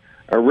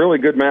 A really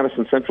good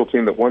Madison Central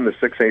team that won the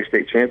 6A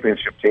state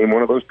championship team.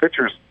 One of those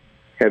pitchers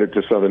headed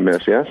to Southern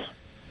Miss, yes?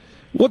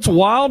 What's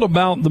wild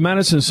about the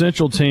Madison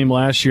Central team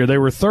last year, they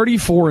were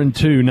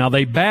 34-2. Now,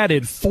 they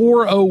batted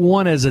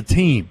 .401 as a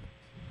team.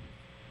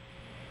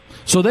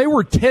 So they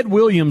were Ted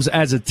Williams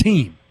as a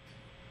team.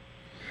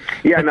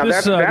 Yeah, but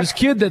now this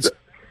kid that's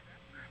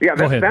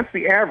that's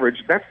the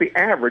average. That's the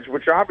average,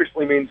 which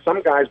obviously means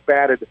some guys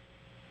batted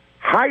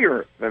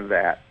higher than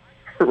that,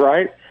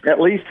 right? At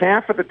least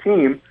half of the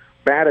team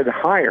batted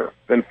higher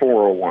than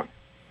 401.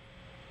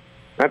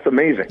 That's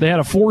amazing. They had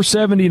a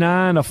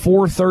 479, a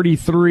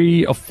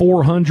 433, a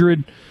 400.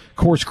 Of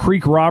course,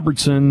 Creek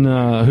Robertson,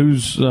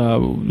 who's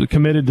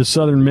committed to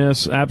Southern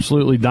Miss,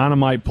 absolutely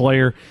dynamite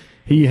player.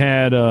 He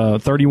had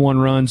 31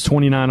 runs,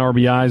 29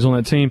 RBIs on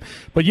that team.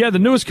 But, yeah, the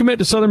newest commit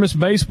to Southern Miss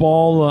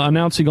baseball,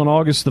 announcing on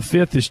August the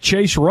 5th, is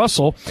Chase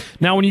Russell.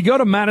 Now, when you go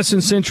to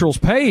Madison Central's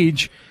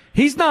page,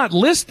 he's not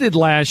listed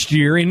last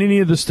year in any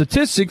of the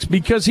statistics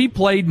because he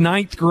played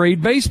ninth grade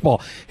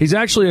baseball. He's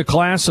actually a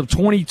class of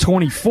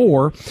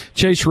 2024.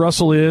 Chase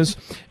Russell is,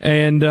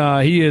 and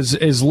he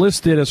is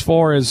listed as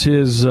far as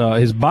his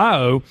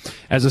bio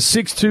as a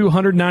 6'2",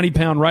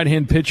 190-pound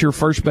right-hand pitcher,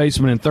 first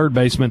baseman, and third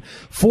baseman,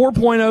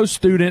 4.0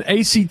 student,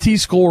 ACT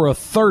score of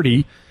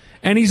 30.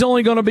 And he's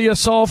only going to be a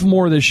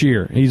sophomore this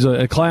year. He's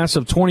a class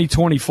of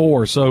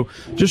 2024. So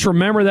just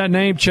remember that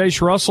name,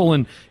 Chase Russell.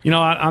 And,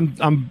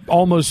 I'm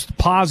almost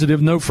positive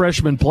no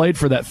freshman played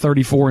for that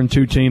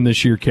 34-2 team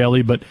this year,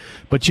 Kelly. But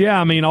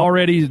yeah,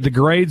 already the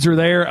grades are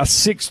there. A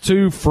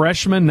 6'2"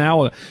 freshman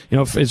now,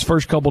 his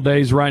first couple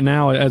days right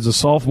now as a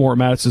sophomore at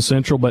Madison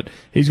Central. But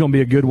he's going to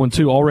be a good one,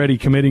 too, already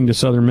committing to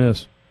Southern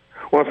Miss.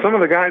 Well, some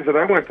of the guys that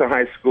I went to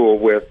high school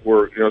with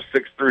were, 6'3"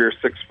 or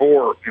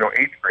 6'4",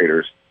 eighth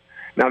graders.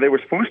 Now, they were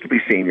supposed to be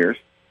seniors,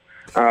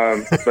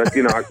 but,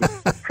 they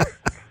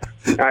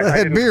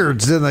had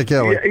beards, didn't they,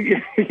 Kelly?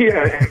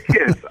 Yeah,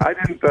 kids. I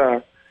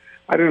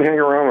didn't hang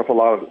around with a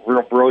lot of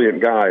real brilliant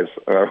guys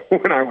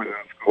when I was in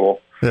school.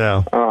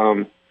 Yeah.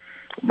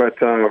 But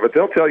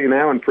they'll tell you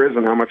now in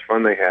prison how much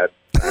fun they had.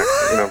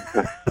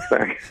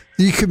 Back.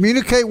 Do you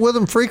communicate with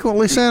them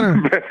frequently,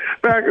 Senator?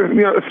 Back,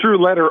 through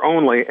letter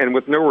only and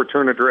with no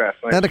return address.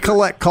 And a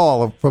collect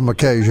call from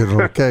occasional.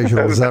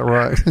 Is that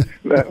right?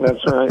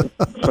 That's right.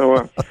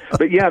 So,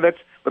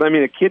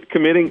 a kid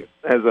committing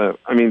that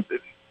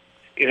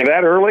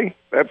early,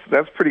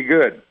 that's pretty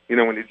good.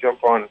 When you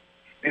jump on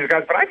these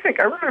guys. But I think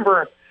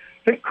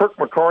Kirk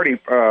McCarty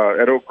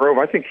at Oak Grove.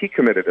 I think he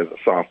committed as a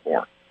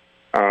sophomore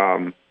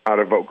out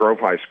of Oak Grove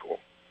High School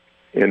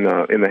in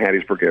the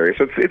Hattiesburg area.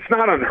 So it's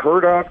not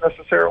unheard of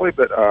necessarily,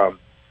 but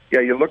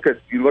you look at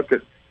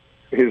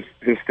his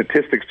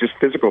statistics, just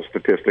physical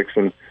statistics,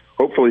 and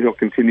hopefully he'll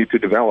continue to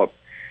develop.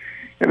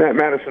 And that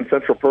Madison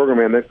Central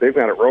program, man, they've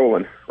got it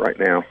rolling right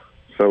now.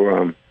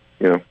 So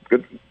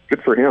good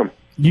for him.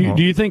 Do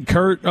you think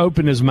Kurt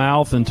opened his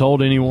mouth and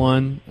told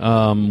anyone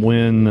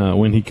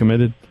when he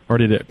committed, or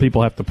did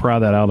people have to pry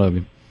that out of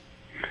him?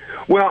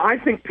 Well, I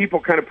think people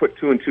kind of put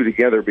two and two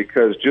together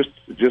because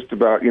just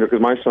about,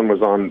 because my son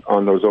was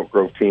on those Oak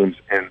Grove teams,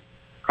 and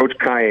Coach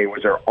Kaye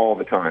was there all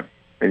the time.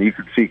 And you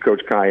could see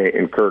Coach Kaye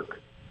and Kirk,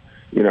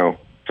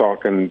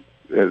 talking,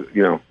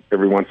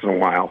 every once in a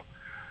while.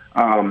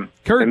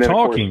 Kirk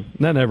talking,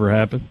 that never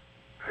happened.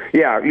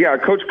 Yeah,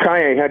 Coach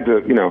Kaye had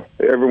to,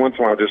 every once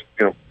in a while just,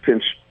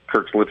 pinch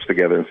Kirk's lips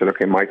together and said,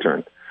 okay, my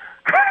turn.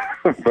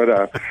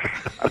 But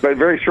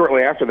very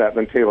shortly after that,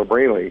 then Taylor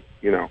Braley,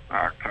 committed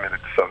to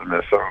Southern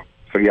Miss.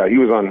 So yeah, he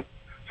was on.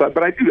 So,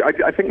 but I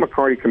think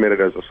McCarty committed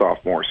as a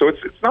sophomore. So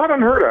it's not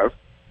unheard of.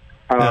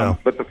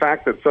 But the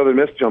fact that Southern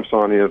Miss jumps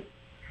on you,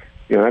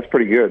 that's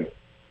pretty good.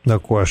 No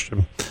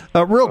question.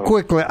 Real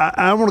quickly,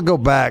 I want to go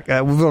back.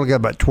 We've only got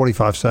about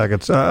 25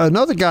 seconds.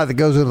 Another guy that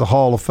goes into the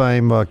Hall of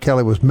Fame,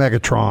 Kelly, was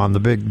Megatron,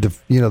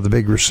 the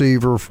big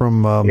receiver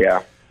from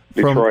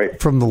Detroit.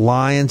 From the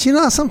Lions.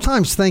 I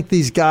sometimes think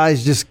these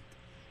guys just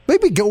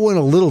maybe go in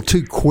a little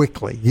too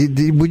quickly.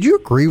 Would you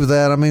agree with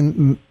that?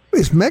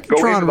 Is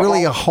Megatron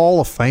really a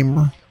Hall of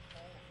Famer?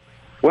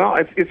 Well,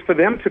 it's for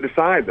them to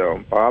decide,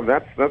 though, Bob.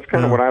 That's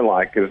kind of what I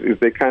like is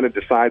they kind of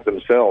decide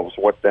themselves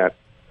what that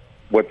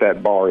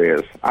bar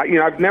is.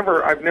 I've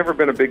never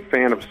been a big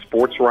fan of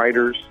sports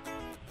writers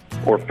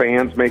or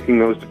fans making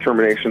those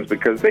determinations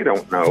because they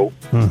don't know.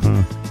 Mm-hmm.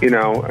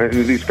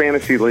 In these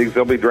fantasy leagues,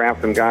 they'll be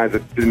drafting guys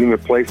that didn't even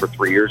play for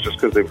 3 years just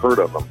because they've heard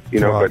of them.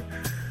 Right.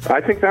 But I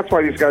think that's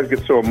why these guys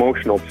get so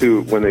emotional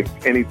too when they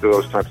enter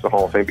those types of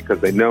Hall of Fame, because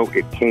they know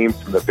it came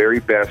from the very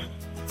best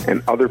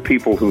and other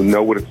people who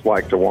know what it's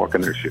like to walk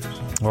in their shoes.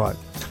 All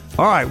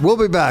right, we'll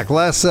be back.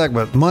 Last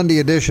segment, Monday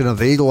edition of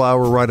the Eagle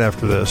Hour, right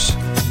after this.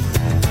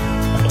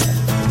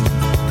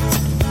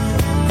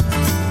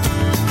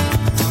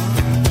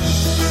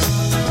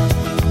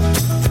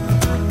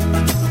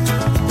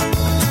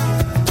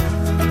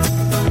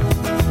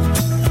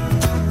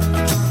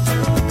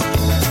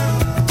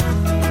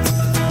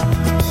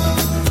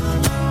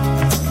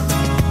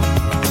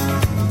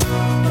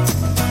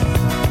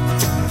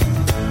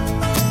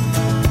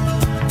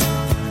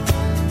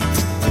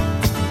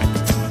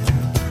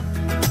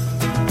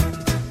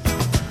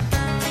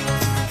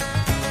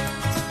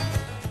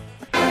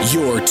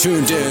 You're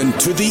tuned in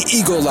to the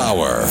Eagle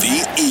Hour.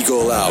 The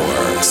Eagle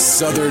Hour.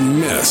 Southern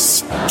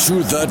Miss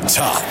to the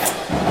top.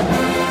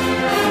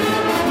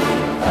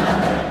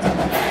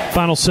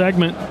 Final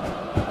segment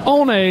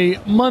On a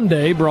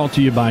Monday, brought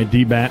to you by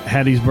DBAT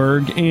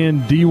Hattiesburg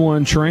and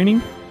D1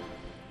 Training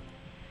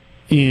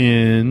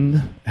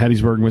in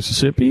Hattiesburg,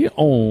 Mississippi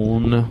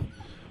on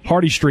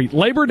Hardy Street.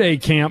 Labor Day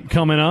camp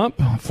coming up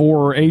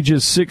for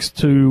ages 6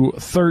 to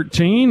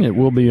 13. It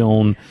will be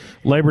on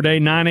Labor Day,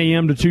 9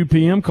 a.m. to 2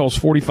 p.m. Costs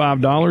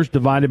 $45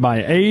 divided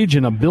by age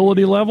and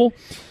ability level.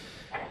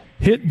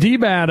 Hit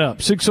DBAT up,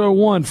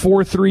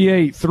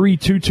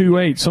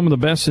 601-438-3228. Some of the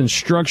best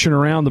instruction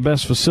around, the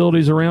best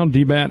facilities around,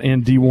 DBAT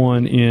and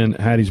D1 in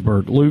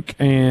Hattiesburg. Luke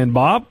and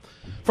Bob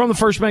from the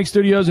First Bank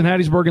Studios in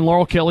Hattiesburg and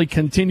Laurel. Kelly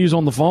continues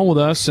on the phone with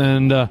us.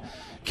 And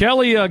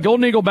Kelly,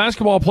 Golden Eagle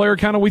basketball player,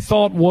 kind of we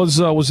thought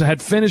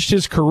had finished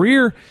his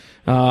career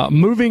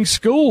moving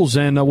schools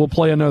and will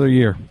play another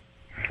year.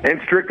 And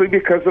strictly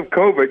because of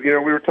COVID.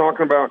 We were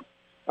talking about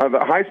the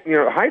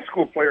high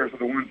school players are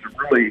the ones that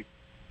really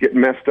get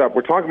messed up.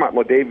 We're talking about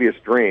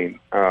Ladavius Drain,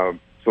 so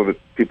that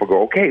people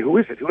go, okay, who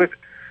is it?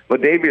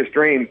 Ladavius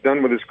Drain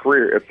done with his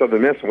career at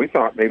Southern Miss, and we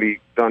thought maybe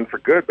done for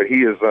good, but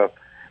he has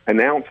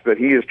announced that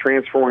he is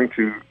transferring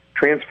to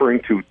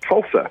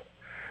Tulsa,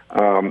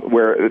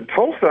 where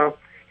Tulsa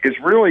is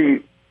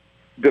really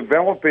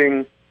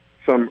developing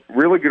some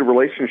really good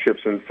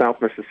relationships in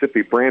South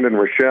Mississippi. Brandon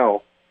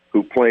Rochelle,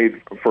 who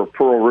played for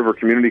Pearl River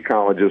Community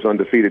College's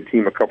undefeated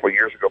team a couple of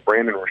years ago,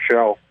 Brandon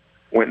Rochelle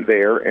went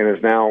there and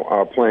is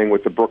now playing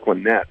with the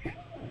Brooklyn Nets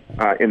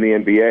in the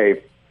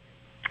NBA.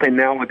 And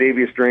now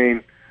Ladavius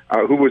Drain,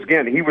 who was,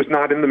 again, he was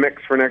not in the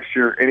mix for next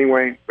year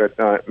anyway, but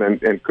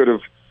and could have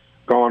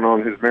gone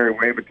on his merry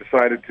way, but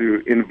decided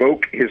to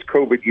invoke his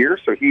COVID year.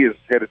 So he is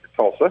headed to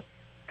Tulsa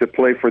to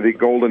play for the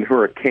Golden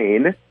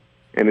Hurricane.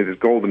 And it is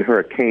Golden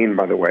Hurricane,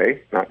 by the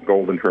way, not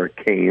Golden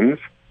Hurricanes.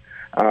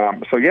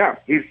 So, yeah,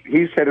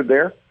 he's headed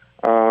there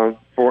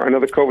for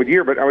another COVID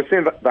year. But I was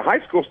saying the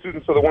high school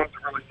students are the ones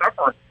that really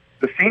suffer,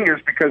 the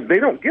seniors, because they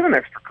don't get an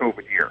extra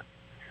COVID year,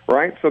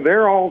 right? So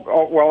they're all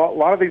a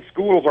lot of these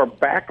schools are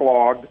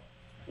backlogged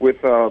with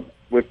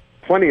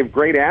plenty of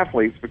great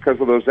athletes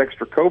because of those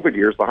extra COVID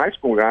years. The high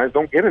school guys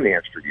don't get any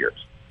extra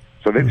years.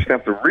 So they just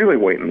have to really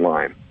wait in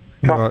line.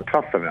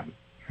 Tough for them.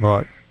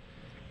 Right.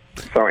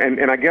 So,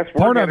 and I guess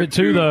part of it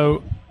too,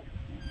 though,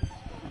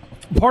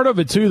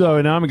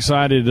 and I'm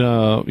excited,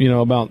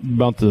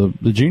 about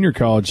the junior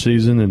college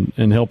season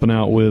and helping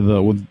out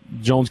with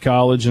Jones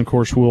College, and of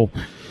course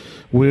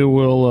we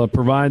will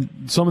provide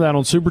some of that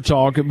on Super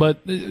Talk. But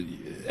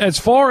as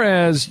far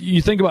as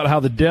you think about how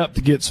the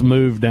depth gets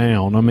moved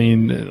down, I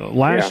mean,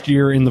 last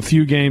year in the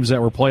few games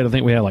that were played, I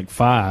think we had like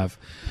 5.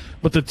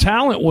 But the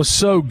talent was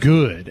so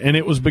good, and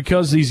it was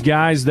because these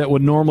guys that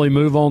would normally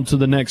move on to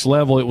the next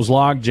level, it was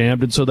log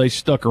jammed, and so they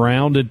stuck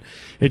around, and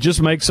it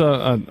just makes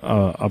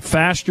a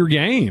faster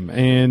game.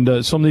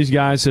 And some of these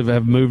guys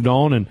have moved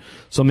on, and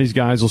some of these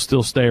guys will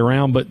still stay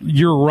around. But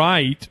you're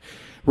right.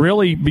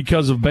 Really,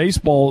 because of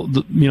baseball,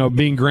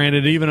 being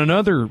granted even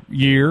another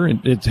year,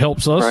 it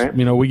helps us. Right.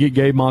 We get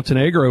Gabe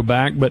Montenegro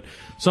back, but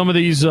some of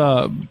these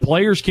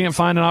players can't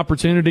find an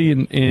opportunity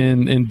in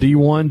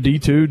D1,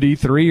 D2,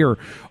 D3,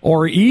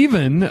 or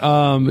even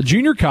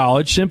junior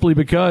college simply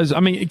because,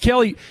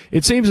 Kelly,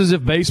 it seems as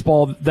if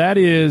baseball that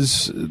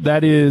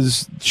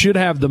should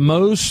have the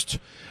most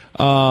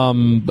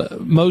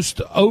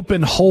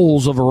open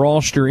holes of a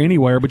roster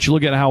anywhere, but you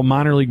look at how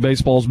minor league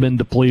baseball's been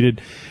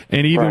depleted,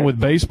 and even with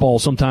baseball,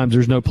 sometimes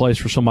there's no place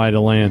for somebody to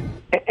land.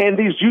 And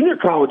these junior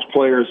college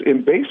players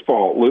in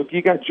baseball, Luke,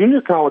 you got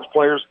junior college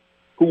players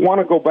who want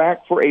to go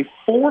back for a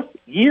 4th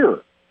year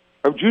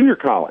of junior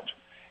college,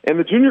 and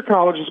the junior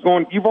college is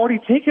going, you've already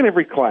taken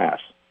every class.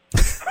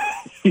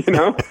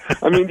 That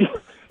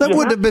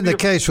wouldn't have been the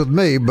case with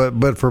me,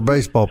 but for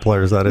baseball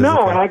players, that is.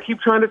 No, and I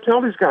keep trying to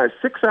tell these guys,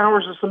 6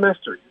 hours a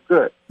semester, you're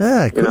good.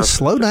 Yeah,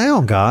 slow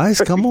down,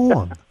 guys. Come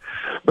on.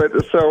 But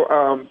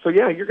so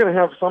yeah, you're going to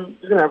have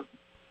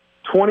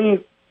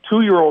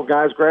 22-year-old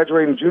guys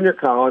graduating junior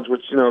college,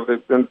 which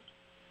in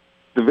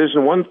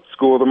Division I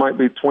school there might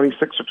be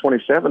 26 or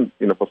 27,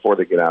 before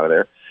they get out of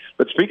there.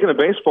 But speaking of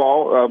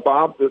baseball,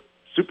 Bob, the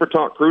Super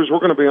Talk Cruise, we're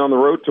going to be on the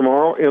road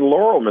tomorrow in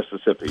Laurel,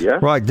 Mississippi, yeah?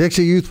 Right,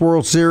 Dixie Youth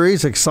World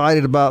Series,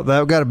 excited about that.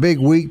 We've got a big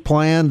week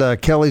planned.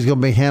 Kelly's going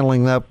to be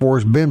handling that for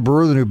us. Ben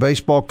Brewer, the new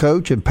baseball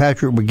coach, and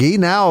Patrick McGee,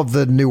 now of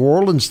the New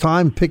Orleans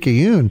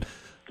Time-Picayune,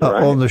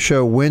 on the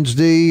show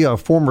Wednesday.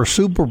 Former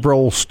Super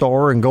Bowl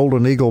star and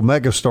Golden Eagle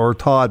megastar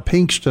Todd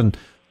Pinkston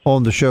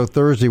on the show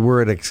Thursday.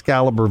 We're at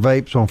Excalibur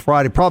Vapes on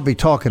Friday. Probably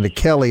talking to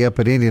Kelly up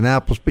at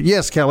Indianapolis. But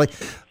yes, Kelly,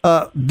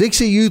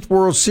 Dixie Youth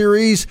World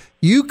Series,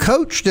 you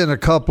coached in a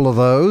couple of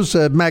those.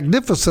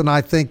 Magnificent,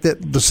 I think,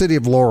 that the city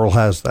of Laurel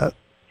has that.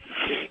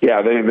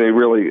 Yeah, they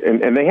really,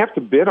 and they have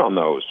to bid on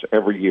those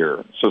every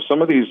year. So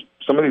some of these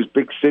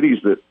big cities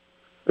that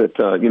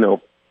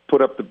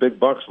put up the big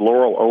bucks,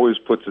 Laurel always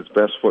puts its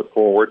best foot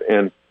forward.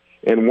 And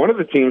one of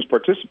the teams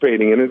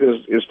participating in it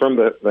is from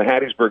the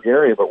Hattiesburg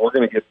area, but we're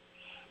going to get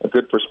a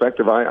good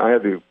perspective. I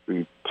had the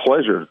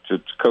pleasure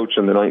to coach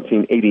in the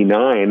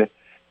 1989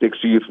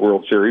 Dixie Youth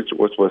World Series,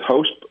 which was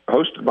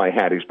hosted by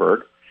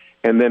Hattiesburg.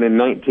 And then in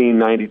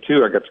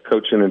 1992, I got to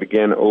coach in it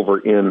again over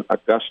in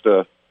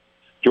Augusta,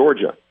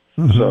 Georgia.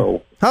 Mm-hmm.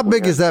 So, how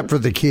big is that for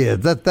the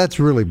kids? That's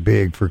really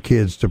big for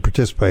kids to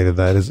participate in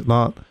that, is it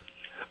not?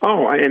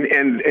 Oh,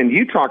 and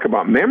you talk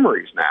about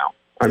memories now.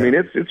 I mean,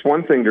 it's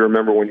one thing to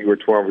remember when you were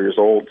 12 years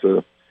old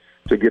to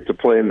get to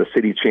play in the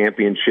city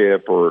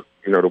championship or,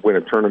 you know, to win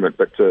a tournament,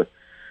 but to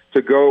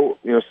go,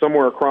 you know,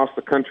 somewhere across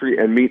the country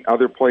and meet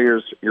other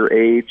players your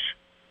age,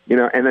 you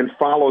know, and then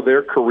follow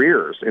their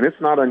careers. And it's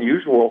not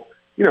unusual.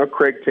 You know,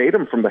 Craig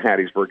Tatum from the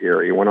Hattiesburg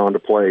area went on to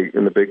play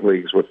in the big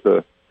leagues with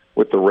the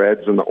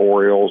Reds and the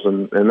Orioles,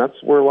 and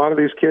that's where a lot of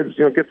these kids,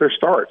 you know, get their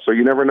start. So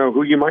you never know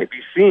who you might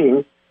be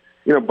seeing.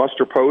 You know,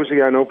 Buster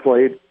Posey, I know,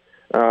 played,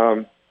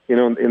 you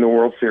know, in the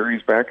World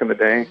Series back in the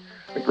day,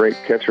 a great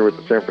catcher with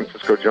the San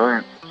Francisco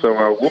Giants.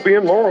 So we'll be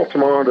in Laurel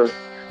tomorrow to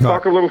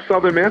talk a little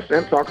Southern Miss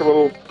and talk a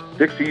little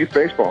Dixie Youth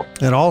Baseball.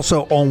 And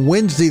also on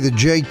Wednesday, the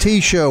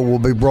JT Show will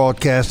be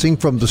broadcasting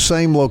from the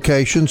same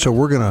location, so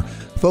we're going to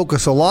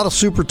focus a lot of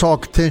Super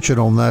Talk attention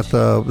on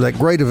that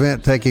great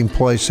event taking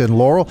place in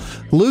Laurel.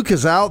 Luke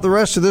is out the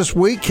rest of this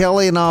week.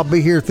 Kelly and I'll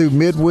be here through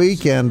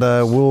midweek, and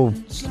we'll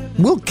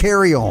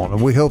carry on,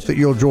 and we hope that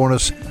you'll join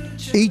us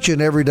each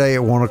and every day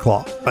at 1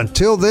 o'clock.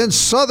 Until then,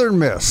 Southern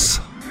Miss.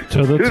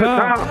 To the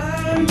top.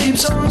 Time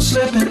keeps on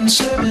slipping,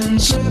 slipping,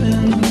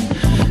 slipping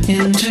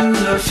into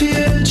the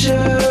future.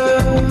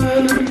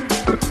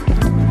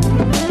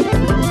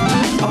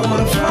 I want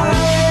to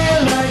fly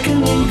like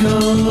an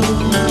eagle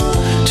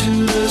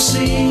to the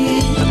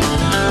sea.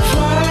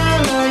 Fly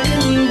like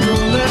an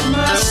eagle, let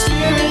my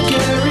spirit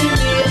carry me.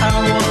 I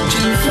want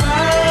to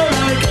fly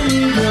like an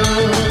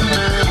eagle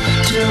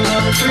till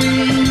I'm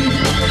free.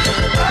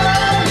 I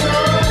go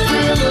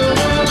through the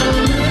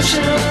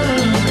revolution.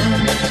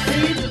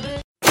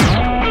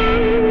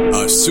 A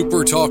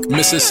SuperTalk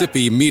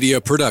Mississippi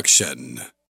media production.